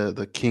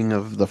the king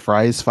of the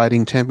Fries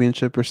fighting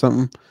championship or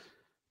something.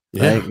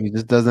 Yeah. Right? He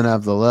just doesn't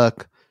have the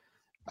luck.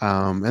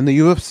 And the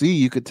UFC,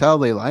 you could tell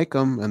they like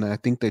him, and I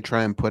think they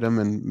try and put him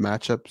in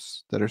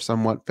matchups that are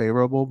somewhat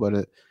favorable, but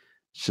it's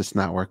just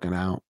not working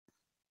out.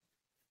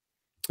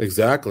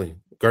 Exactly.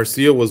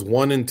 Garcia was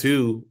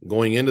 1-2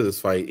 going into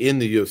this fight in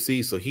the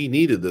UFC, so he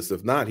needed this.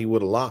 If not, he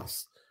would have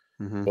lost.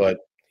 But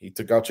he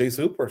took out Chase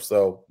Hooper,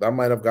 so that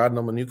might have gotten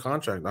him a new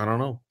contract. I don't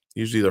know.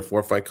 Usually they're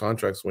 4-fight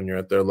contracts when you're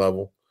at their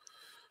level.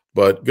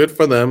 But good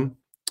for them.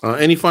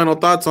 Any final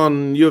thoughts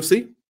on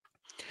UFC?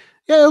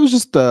 Yeah, it was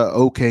just an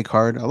okay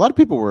card. A lot of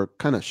people were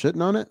kind of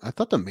shitting on it. I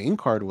thought the main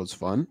card was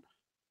fun.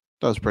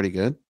 That was pretty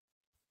good.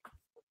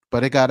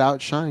 But it got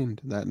outshined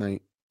that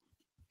night.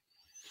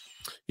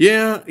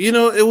 Yeah,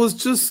 it was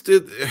just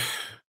if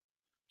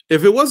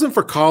it wasn't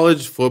for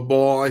college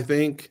football, I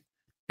think,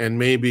 and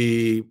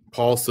maybe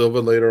Paul Silva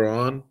later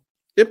on,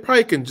 it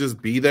probably can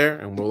just be there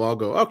and we'll all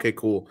go, okay,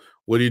 cool.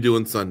 What are you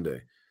doing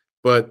Sunday?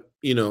 But,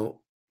 you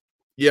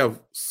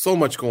have so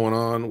much going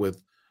on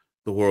with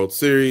the World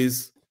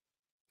Series,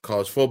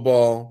 college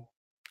football,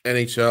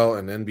 NHL,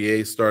 and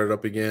NBA started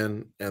up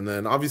again. And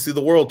then obviously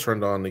the world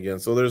turned on again.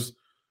 So there's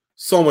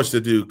so much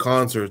to do,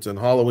 concerts and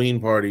Halloween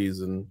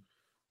parties and,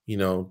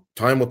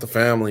 time with the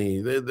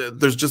family.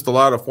 There's just a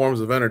lot of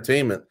forms of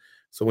entertainment.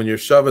 So when you're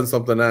shoving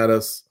something at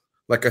us,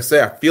 like I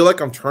say, I feel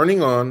like I'm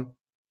turning on.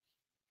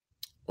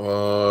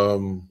 I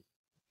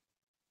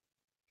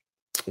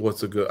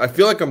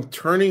feel like I'm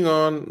turning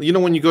on.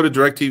 When you go to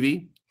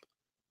DirecTV,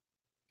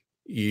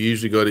 you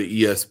usually go to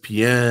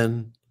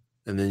ESPN,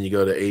 and then you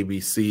go to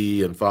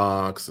ABC and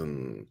Fox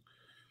and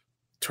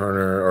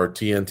Turner or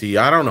TNT.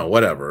 I don't know,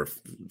 whatever,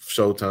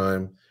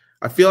 Showtime.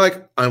 I feel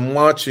like I'm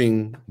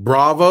watching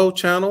Bravo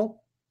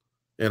channel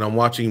and I'm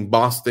watching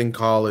Boston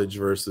College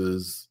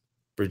versus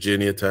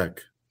Virginia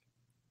Tech.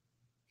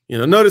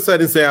 Notice I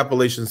didn't say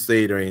Appalachian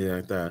State or anything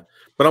like that.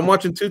 But I'm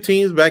watching two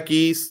teams back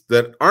east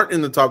that aren't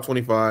in the top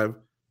 25,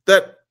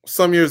 that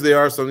some years they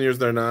are, some years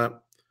they're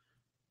not,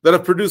 that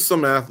have produced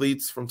some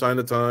athletes from time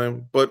to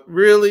time. But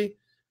really,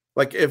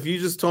 like if you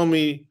just told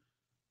me,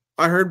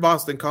 I heard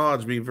Boston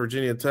College beat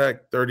Virginia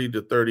Tech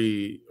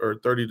 30-30 or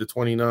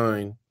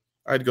 30-29,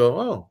 I'd go,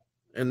 oh,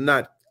 and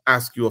not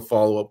ask you a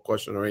follow-up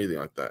question or anything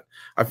like that.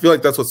 I feel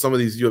like that's what some of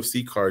these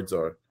UFC cards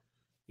are,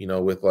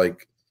 with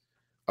like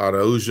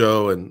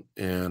Araujo and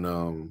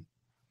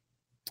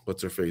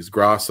what's her face,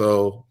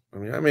 Grasso.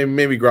 I mean,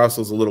 maybe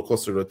Grasso's a little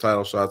closer to the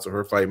title shot, so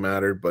her fight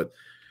mattered. But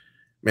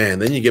man,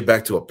 then you get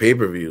back to a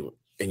pay-per-view,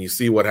 and you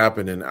see what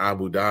happened in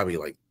Abu Dhabi,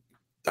 like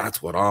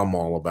that's what I'm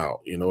all about.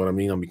 You know what I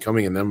mean? I'm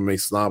becoming an MMA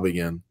snob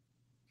again.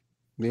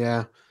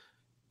 Yeah.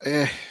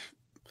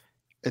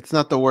 It's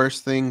not the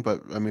worst thing,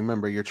 but I mean,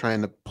 remember, you're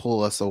trying to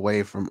pull us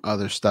away from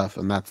other stuff,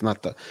 and that's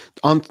not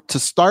to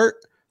start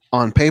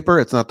on paper,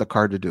 it's not the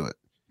card to do it.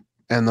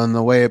 And then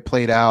the way it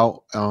played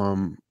out,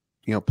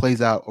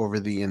 plays out over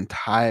the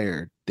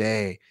entire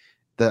day.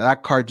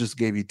 That card just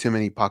gave you too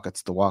many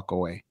pockets to walk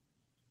away.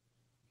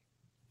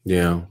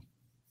 Yeah,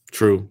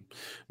 true.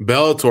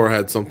 Bellator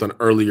had something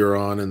earlier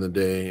on in the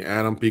day.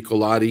 Adam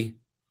Piccolotti,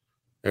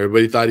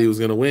 everybody thought he was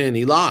going to win.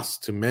 He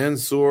lost to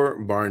Mansour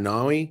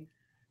Barnawi.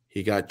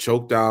 He got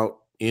choked out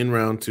in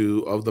round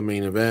 2 of the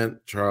main event.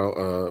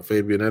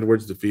 Fabian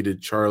Edwards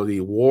defeated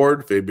Charlie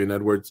Ward. Fabian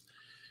Edwards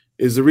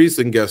is a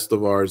recent guest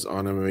of ours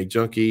on MMA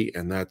Junkie,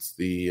 and that's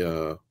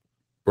the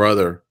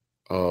brother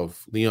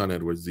of Leon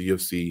Edwards, the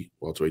UFC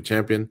welterweight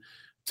champion.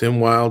 Tim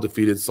Wilde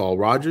defeated Saul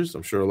Rogers.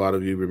 I'm sure a lot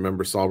of you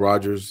remember Saul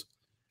Rogers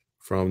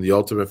from The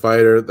Ultimate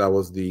Fighter. That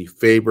was the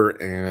Faber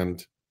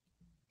and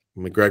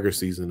McGregor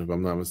season, if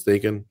I'm not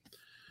mistaken.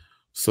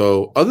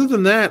 So other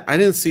than that, I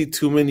didn't see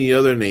too many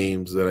other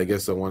names that I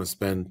guess I want to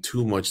spend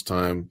too much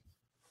time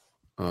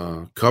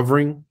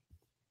covering.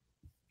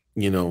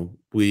 You know,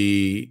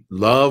 we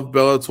love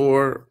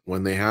Bellator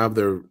when they have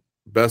their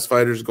best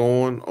fighters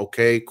going.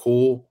 Okay,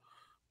 cool.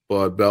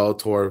 But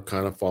Bellator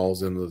kind of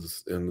falls into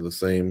the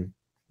same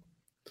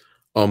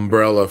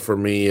umbrella for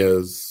me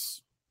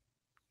as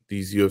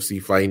these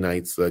UFC fight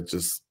nights that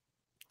just,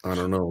 I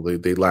don't know,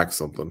 they lack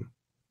something.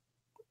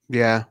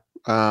 Yeah.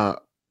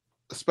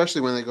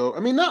 Especially when they go, I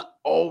mean, not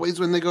always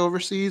when they go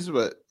overseas,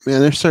 but man,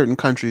 there's certain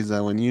countries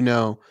that when you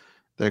know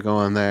they're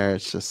going there,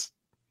 it's just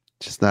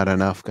not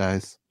enough,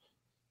 guys.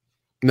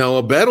 No,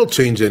 a bet will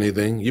change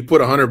anything. You put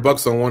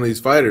 $100 on one of these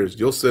fighters,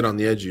 you'll sit on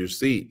the edge of your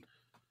seat.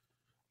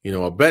 You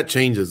know, a bet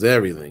changes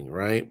everything,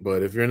 right?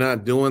 But if you're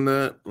not doing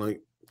that, like,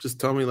 just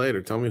tell me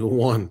later. Tell me who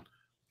won.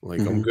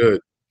 Like, I'm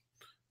good.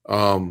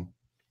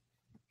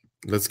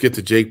 Let's get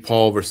to Jake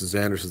Paul versus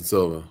Anderson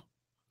Silva.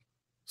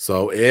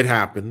 So it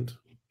happened.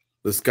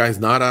 This guy's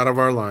not out of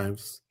our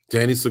lives.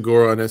 Danny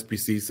Segura on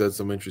SBC said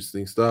some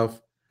interesting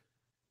stuff.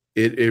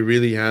 It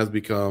really has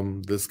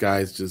become, this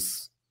guy's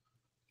just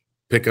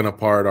picking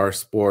apart our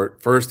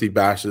sport. First, he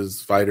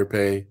bashes fighter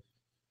pay.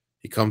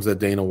 He comes at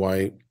Dana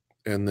White,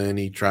 and then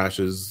he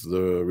trashes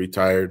the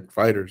retired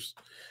fighters.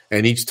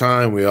 And each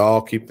time we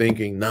all keep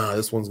thinking, nah,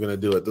 this one's going to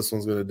do it. This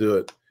one's going to do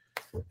it.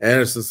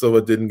 Anderson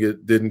Silva didn't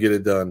get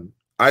it done.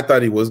 I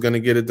thought he was going to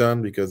get it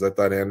done because I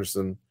thought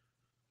Anderson,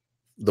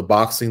 the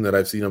boxing that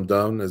I've seen him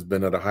done has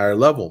been at a higher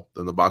level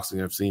than the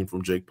boxing I've seen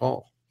from Jake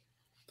Paul.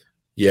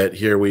 Yet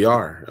here we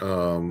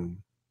are.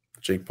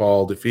 Jake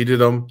Paul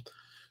defeated him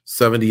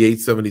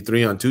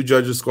 78-73 on 2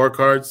 judges'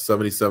 scorecards,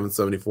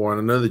 77-74 on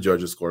another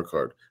judge's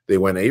scorecard. They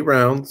went 8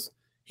 rounds.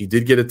 He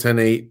did get a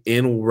 10-8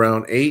 in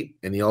round 8,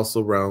 and he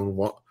also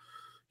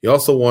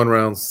won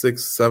rounds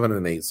 6, 7,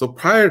 and 8. So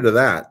prior to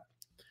that,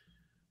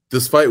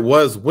 this fight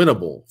was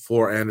winnable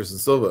for Anderson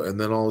Silva, and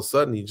then all of a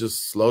sudden he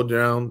just slowed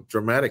down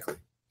dramatically.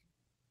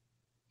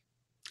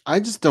 I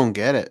just don't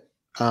get it.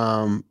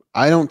 I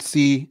don't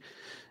see,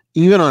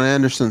 even on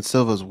Anderson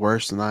Silva's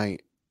worst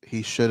night,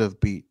 he should have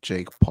beat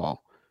Jake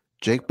Paul.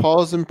 Jake Paul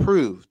has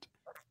improved,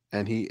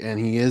 and he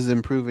is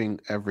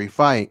improving every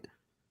fight,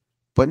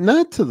 but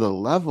not to the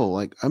level.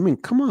 Like, I mean,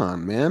 come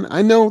on, man.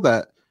 I know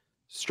that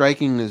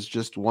striking is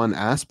just one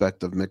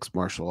aspect of mixed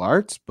martial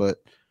arts,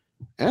 but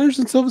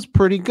Anderson Silva's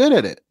pretty good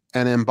at it.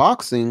 And in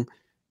boxing,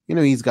 you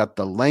know, he's got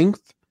the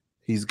length,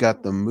 he's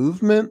got the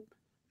movement,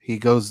 he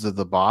goes to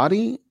the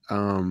body.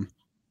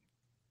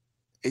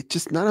 It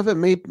just, none of it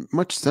made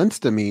much sense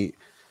to me.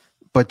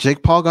 But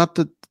Jake Paul got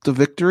the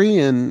victory,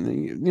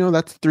 and you know,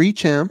 that's 3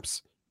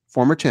 champs,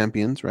 former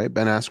champions, right?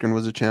 Ben Askren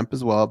was a champ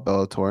as well at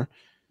Bellator.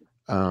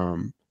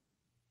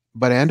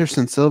 But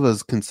Anderson Silva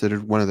is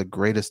considered one of the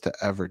greatest to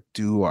ever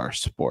do our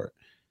sport.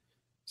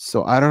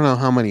 So I don't know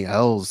how many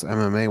L's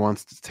MMA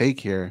wants to take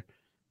here,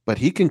 but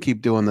he can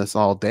keep doing this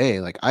all day.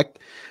 Like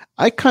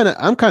I'm kind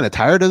of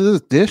tired of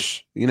this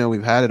dish. You know,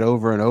 we've had it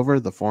over and over.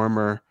 The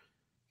former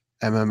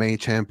MMA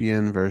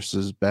champion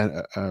versus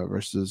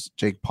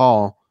Jake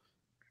Paul.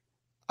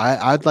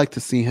 I'd like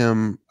to see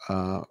him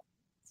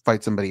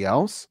fight somebody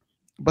else,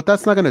 but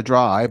that's not going to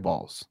draw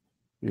eyeballs.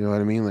 You know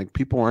what I mean? Like,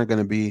 people aren't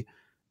going to be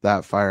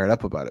that fired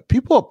up about it.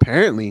 People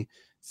apparently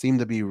seem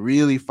to be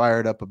really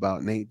fired up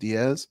about Nate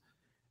Diaz,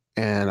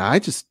 and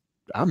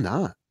I'm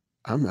not.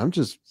 I'm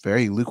just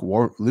very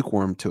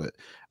lukewarm to it.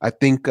 I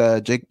think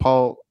Jake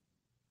Paul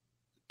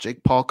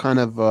kind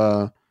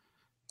of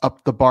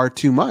upped the bar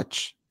too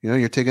much. You know,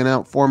 you're taking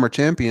out former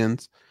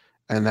champions,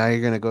 and now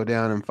you're going to go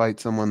down and fight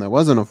someone that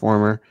wasn't a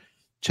former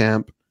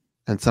champ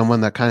and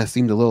someone that kind of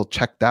seemed a little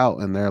checked out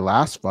in their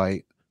last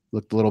fight,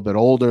 looked a little bit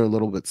older, a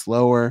little bit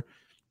slower.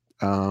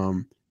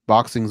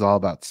 Boxing's all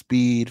about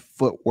speed,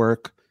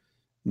 footwork.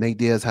 Nate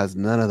Diaz has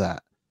none of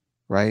that,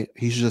 right?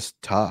 He's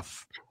just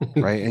tough,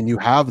 right? And you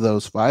have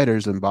those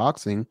fighters in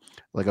boxing,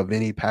 like a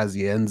Vinny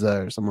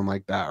Pazienza or someone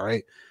like that,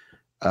 right?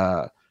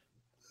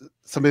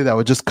 somebody that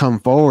would just come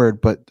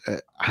forward. But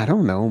I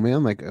don't know,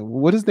 man. Like,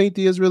 what does Nate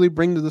Diaz really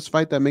bring to this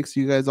fight that makes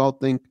you guys all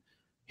think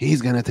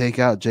he's gonna take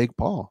out Jake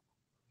Paul?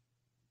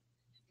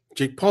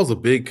 Jake Paul's a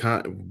big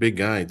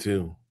guy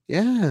too.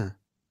 Yeah.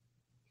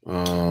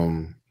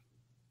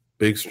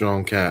 Big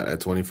strong cat at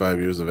 25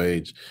 years of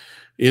age.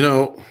 You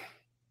know,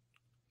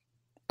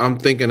 I'm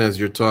thinking as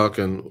you're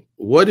talking,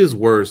 what is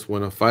worse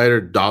when a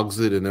fighter dogs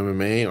it in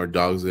MMA or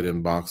dogs it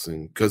in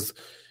boxing? Because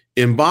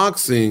in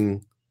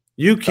boxing,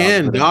 you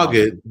can dog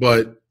it,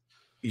 but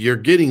you're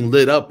getting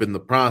lit up in the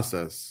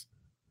process.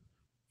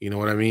 You know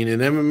what I mean?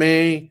 In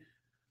MMA,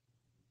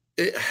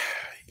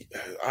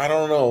 I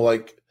don't know.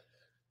 Like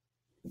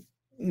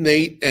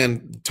Nate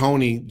and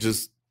Tony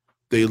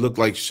they look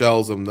like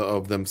shells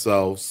of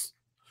themselves.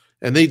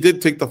 And they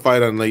did take the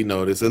fight on late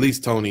notice. At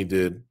least Tony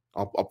did.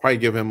 I'll probably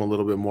give him a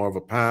little bit more of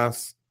a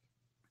pass.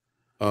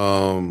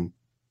 But,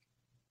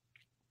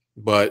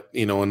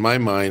 you know, in my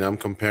mind, I'm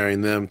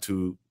comparing them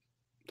to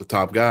the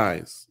top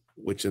guys,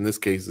 which in this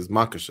case is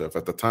Makhachev.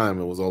 At the time,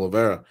 it was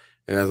Oliveira.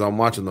 And as I'm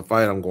watching the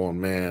fight, I'm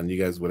going, man,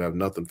 you guys would have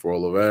nothing for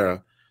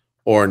Oliveira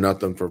or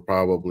nothing for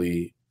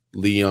probably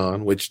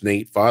Leon, which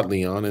Nate fought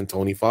Leon and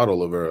Tony fought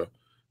Oliveira.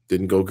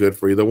 Didn't go good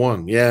for either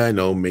one. Yeah, I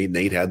know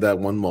Nate had that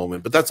one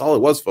moment, but that's all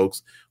it was,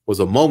 folks, was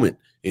a moment.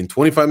 In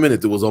 25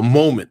 minutes, it was a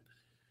moment.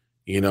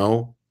 You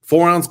know,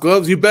 4-ounce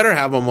gloves, you better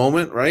have a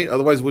moment, right?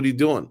 Otherwise, what are you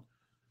doing?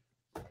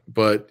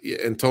 But,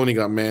 and Tony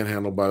got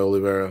manhandled by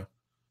Oliveira.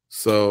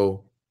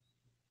 So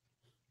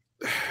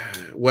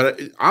what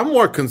I'm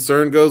more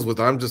concerned goes with,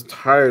 I'm just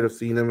tired of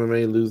seeing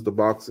MMA lose the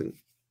boxing.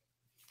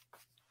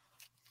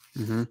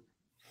 Mm-hmm.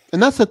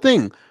 And that's the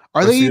thing.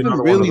 Are they even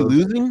really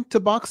losing to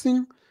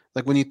boxing?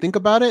 Like when you think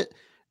about it,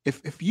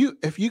 if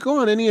you go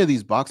on any of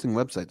these boxing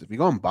websites, if you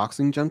go on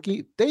Boxing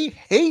Junkie, they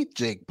hate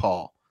Jake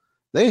Paul.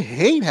 They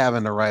hate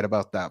having to write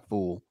about that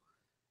fool.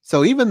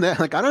 So even that,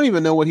 like, I don't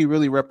even know what he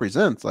really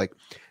represents. Like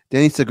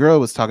Danny Segura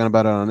was talking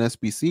about it on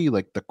SBC,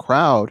 like the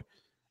crowd.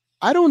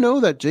 I don't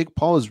know that Jake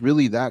Paul is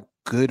really that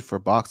good for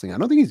boxing. I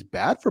don't think he's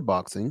bad for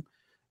boxing,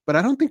 but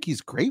I don't think he's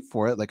great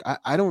for it. Like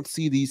I don't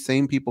see these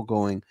same people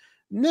going,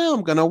 now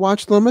I'm going to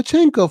watch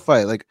Lomachenko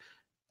fight. Like,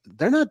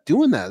 they're not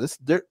doing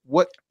that.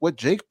 What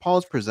Jake Paul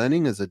is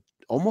presenting is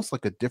almost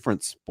like a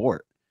different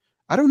sport.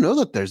 I don't know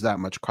that there's that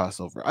much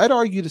crossover. I'd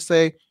argue to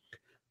say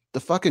the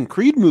fucking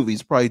Creed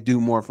movies probably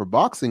do more for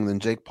boxing than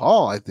Jake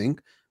Paul, I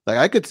think. Like,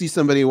 I could see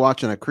somebody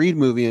watching a Creed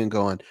movie and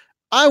going,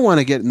 I want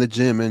to get in the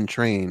gym and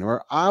train,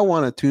 or I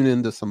want to tune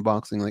into some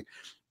boxing. Like,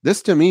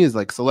 this to me is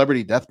like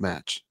Celebrity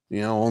Deathmatch,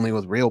 you know, only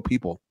with real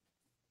people.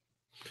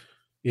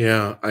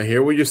 Yeah, I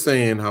hear what you're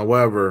saying.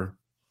 However,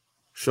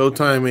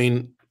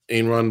 Showtime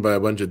ain't run by a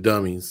bunch of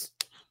dummies.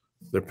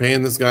 They're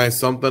paying this guy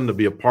something to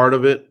be a part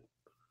of it.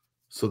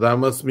 So that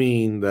must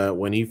mean that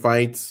when he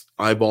fights,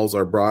 eyeballs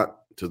are brought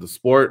to the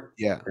sport.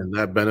 Yeah. And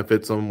that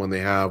benefits them when they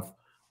have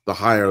the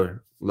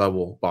higher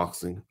level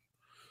boxing.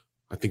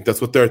 I think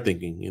that's what they're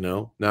thinking, you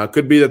know. Now, it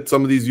could be that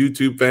some of these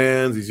YouTube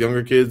fans, these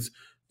younger kids,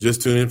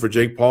 just tune in for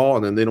Jake Paul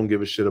and then they don't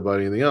give a shit about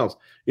anything else.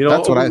 You know,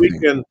 that's what I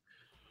think.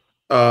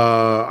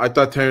 I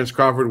thought Terrence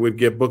Crawford would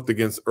get booked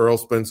against Earl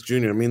Spence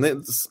Jr. I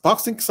mean,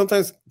 boxing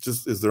sometimes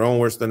just is their own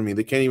worst enemy.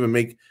 They can't even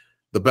make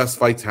the best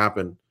fights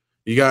happen.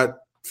 You got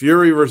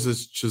Fury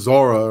versus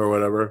Chisora or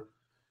whatever.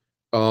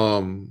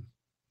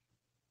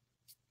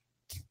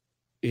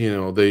 You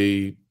know,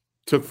 they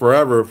took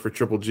forever for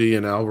Triple G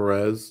and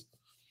Alvarez.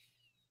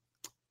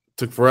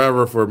 Took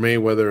forever for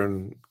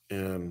Mayweather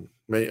and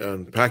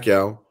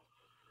Pacquiao.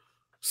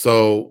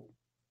 So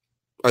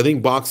I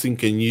think boxing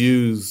can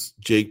use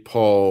Jake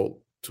Paul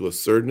to a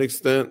certain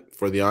extent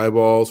for the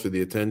eyeballs, for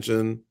the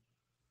attention.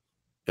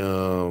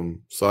 So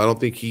I don't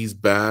think he's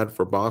bad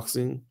for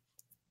boxing,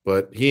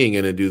 but he ain't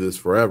gonna do this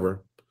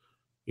forever,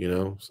 you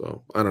know.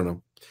 So I don't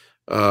know.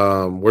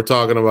 We're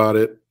talking about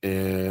it,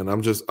 and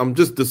I'm just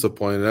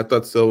disappointed. I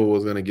thought Silva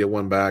was gonna get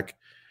one back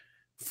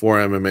for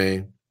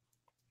MMA,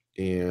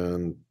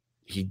 and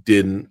he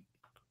didn't.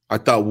 I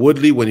thought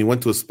Woodley, when he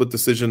went to a split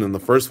decision in the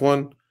first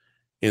one,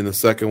 in the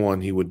second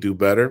one he would do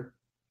better,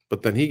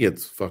 but then he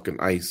gets fucking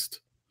iced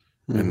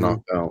and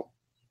knocked out.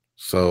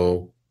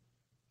 So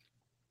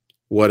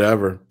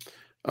whatever.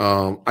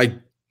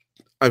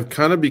 I've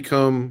kind of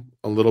become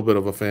a little bit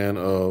of a fan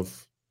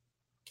of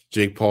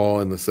Jake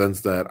Paul in the sense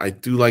that I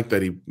do like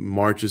that he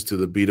marches to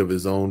the beat of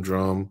his own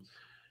drum.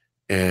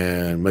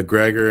 And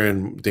McGregor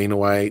and Dana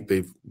White,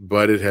 they've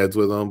butted heads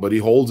with him, but he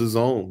holds his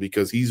own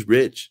because he's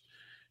rich.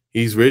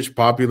 He's rich,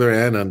 popular,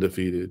 and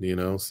undefeated, you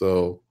know.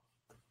 So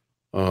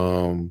I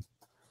don't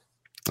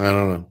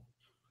know.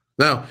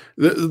 Now,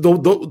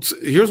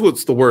 here's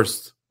what's the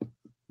worst.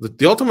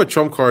 The ultimate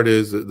trump card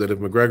is that if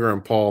McGregor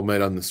and Paul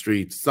met on the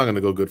streets, it's not going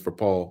to go good for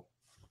Paul.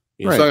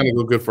 It's not going to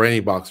go good for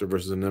any boxer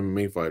versus an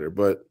MMA fighter,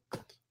 but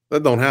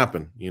that don't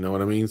happen. You know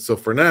what I mean? So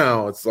for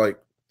now, it's like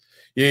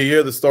you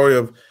hear the story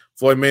of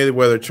Floyd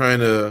Mayweather trying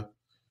to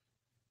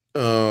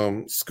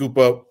scoop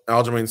up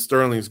Aljamain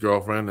Sterling's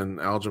girlfriend, and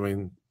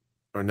Aljamain,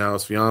 or now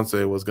his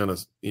fiance, was going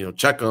to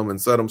check him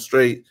and set him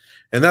straight,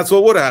 and that's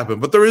what would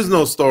happen. But there is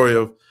no story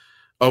of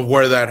of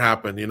where that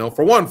happened. You know,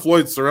 for one,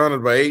 Floyd's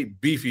surrounded by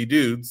 8 beefy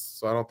dudes,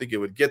 so I don't think it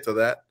would get to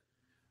that.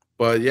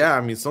 But yeah,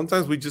 I mean,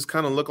 sometimes we just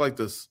kind of look like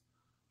this,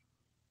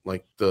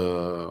 like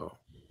the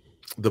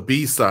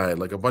B side,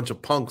 like a bunch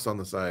of punks on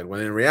the side,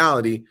 when in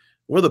reality,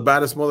 we're the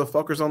baddest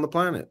motherfuckers on the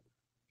planet.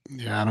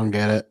 Yeah, I don't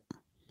get it.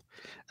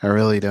 I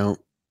really don't.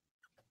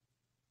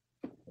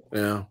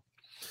 Yeah.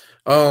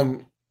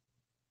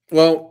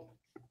 Well,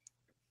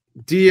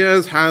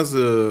 Diaz has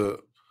a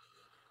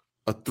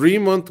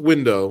 3-month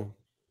window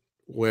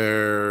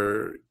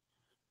where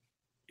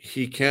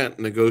he can't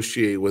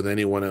negotiate with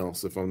anyone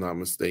else, if I'm not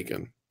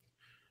mistaken.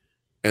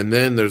 And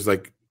then there's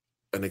like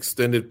an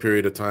extended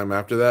period of time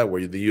after that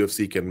where the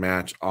UFC can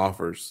match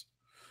offers.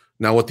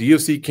 Now, what the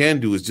UFC can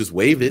do is just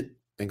waive it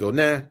and go,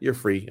 nah, you're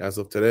free as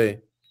of today.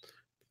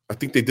 I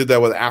think they did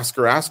that with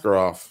Askar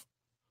Askarov,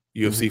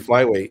 UFC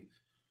flyweight.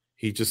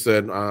 He just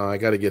said, I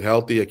got to get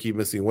healthy. I keep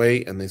missing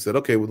weight. And they said,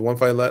 okay, with 1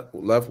 fight left,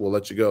 we'll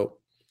let you go.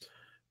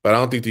 But I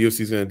don't think the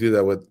UFC is going to do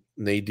that with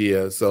Nate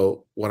Diaz.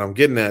 So what I'm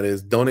getting at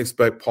is don't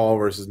expect Paul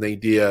versus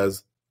Nate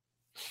Diaz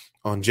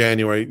on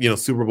January,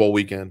 Super Bowl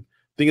weekend.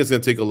 I think it's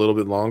going to take a little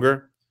bit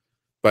longer,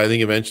 but I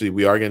think eventually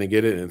we are going to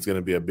get it, and it's going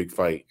to be a big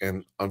fight.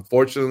 And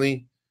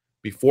unfortunately,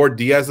 before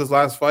Diaz's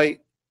last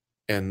fight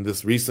and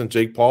this recent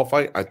Jake Paul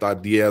fight, I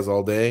thought Diaz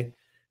all day,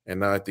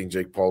 and now I think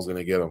Jake Paul's going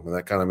to get him, and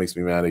that kind of makes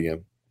me mad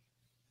again.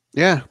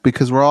 Yeah,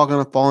 because we're all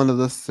going to fall into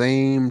the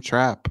same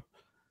trap.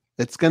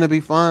 It's going to be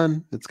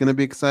fun. It's going to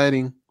be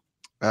exciting.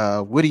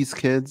 Woody's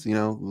kids,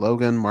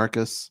 Logan,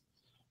 Marcus,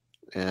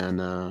 and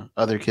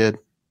other kid.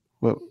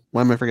 Why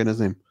am I forgetting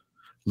his name?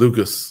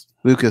 Lucas.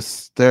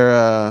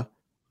 They'll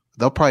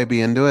probably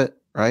be into it,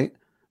 right?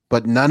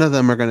 But none of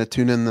them are going to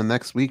tune in the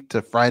next week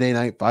to Friday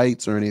Night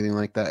Fights or anything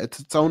like that. It's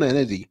its own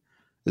entity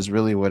is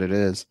really what it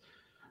is.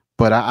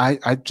 But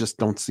I just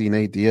don't see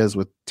Nate Diaz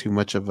with too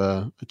much of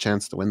a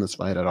chance to win this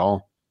fight at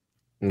all.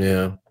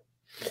 Yeah.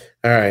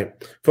 All right.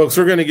 Folks,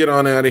 we're going to get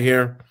on out of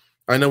here.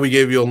 I know we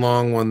gave you a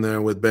long one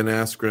there with Ben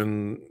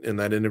Askren in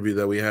that interview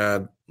that we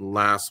had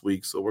last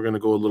week, so we're going to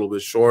go a little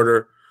bit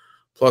shorter.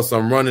 Plus,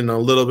 I'm running a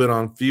little bit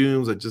on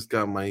fumes. I just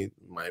got my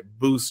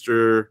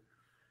booster,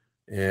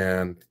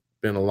 and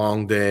been a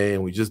long day,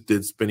 and we just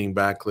did Spinning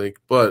Backlick.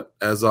 But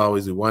as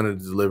always, we wanted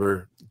to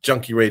deliver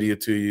Junkie Radio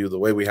to you the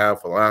way we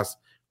have for the last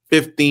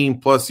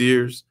 15-plus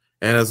years.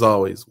 And as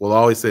always, we'll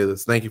always say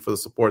this. Thank you for the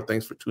support.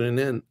 Thanks for tuning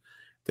in.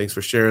 Thanks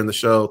for sharing the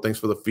show. Thanks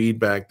for the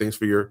feedback. Thanks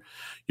for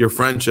your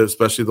friendship,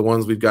 especially the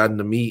ones we've gotten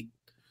to meet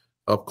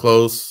up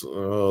close,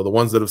 the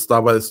ones that have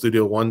stopped by the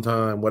studio one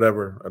time,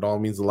 whatever. It all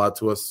means a lot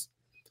to us.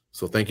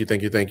 So thank you,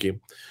 thank you, thank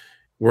you.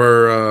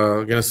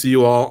 We're going to see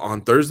you all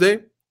on Thursday.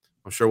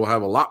 I'm sure we'll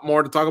have a lot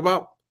more to talk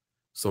about.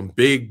 Some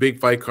big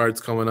fight cards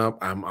coming up.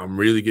 I'm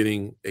really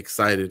getting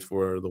excited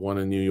for the one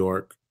in New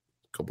York.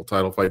 A couple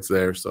title fights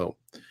there. So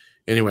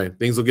anyway,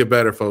 things will get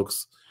better,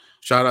 folks.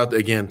 Shout out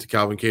again to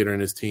Calvin Kattar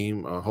and his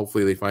team.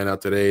 Hopefully they find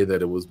out today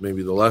that it was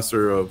maybe the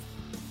lesser of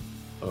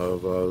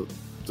the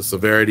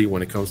severity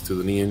when it comes to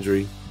the knee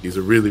injury. He's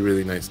a really,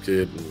 really nice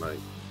kid, and I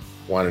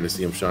wanted to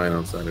see him shine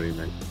on Saturday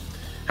night.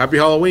 Happy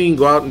Halloween.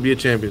 Go out and be a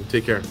champion.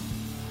 Take care.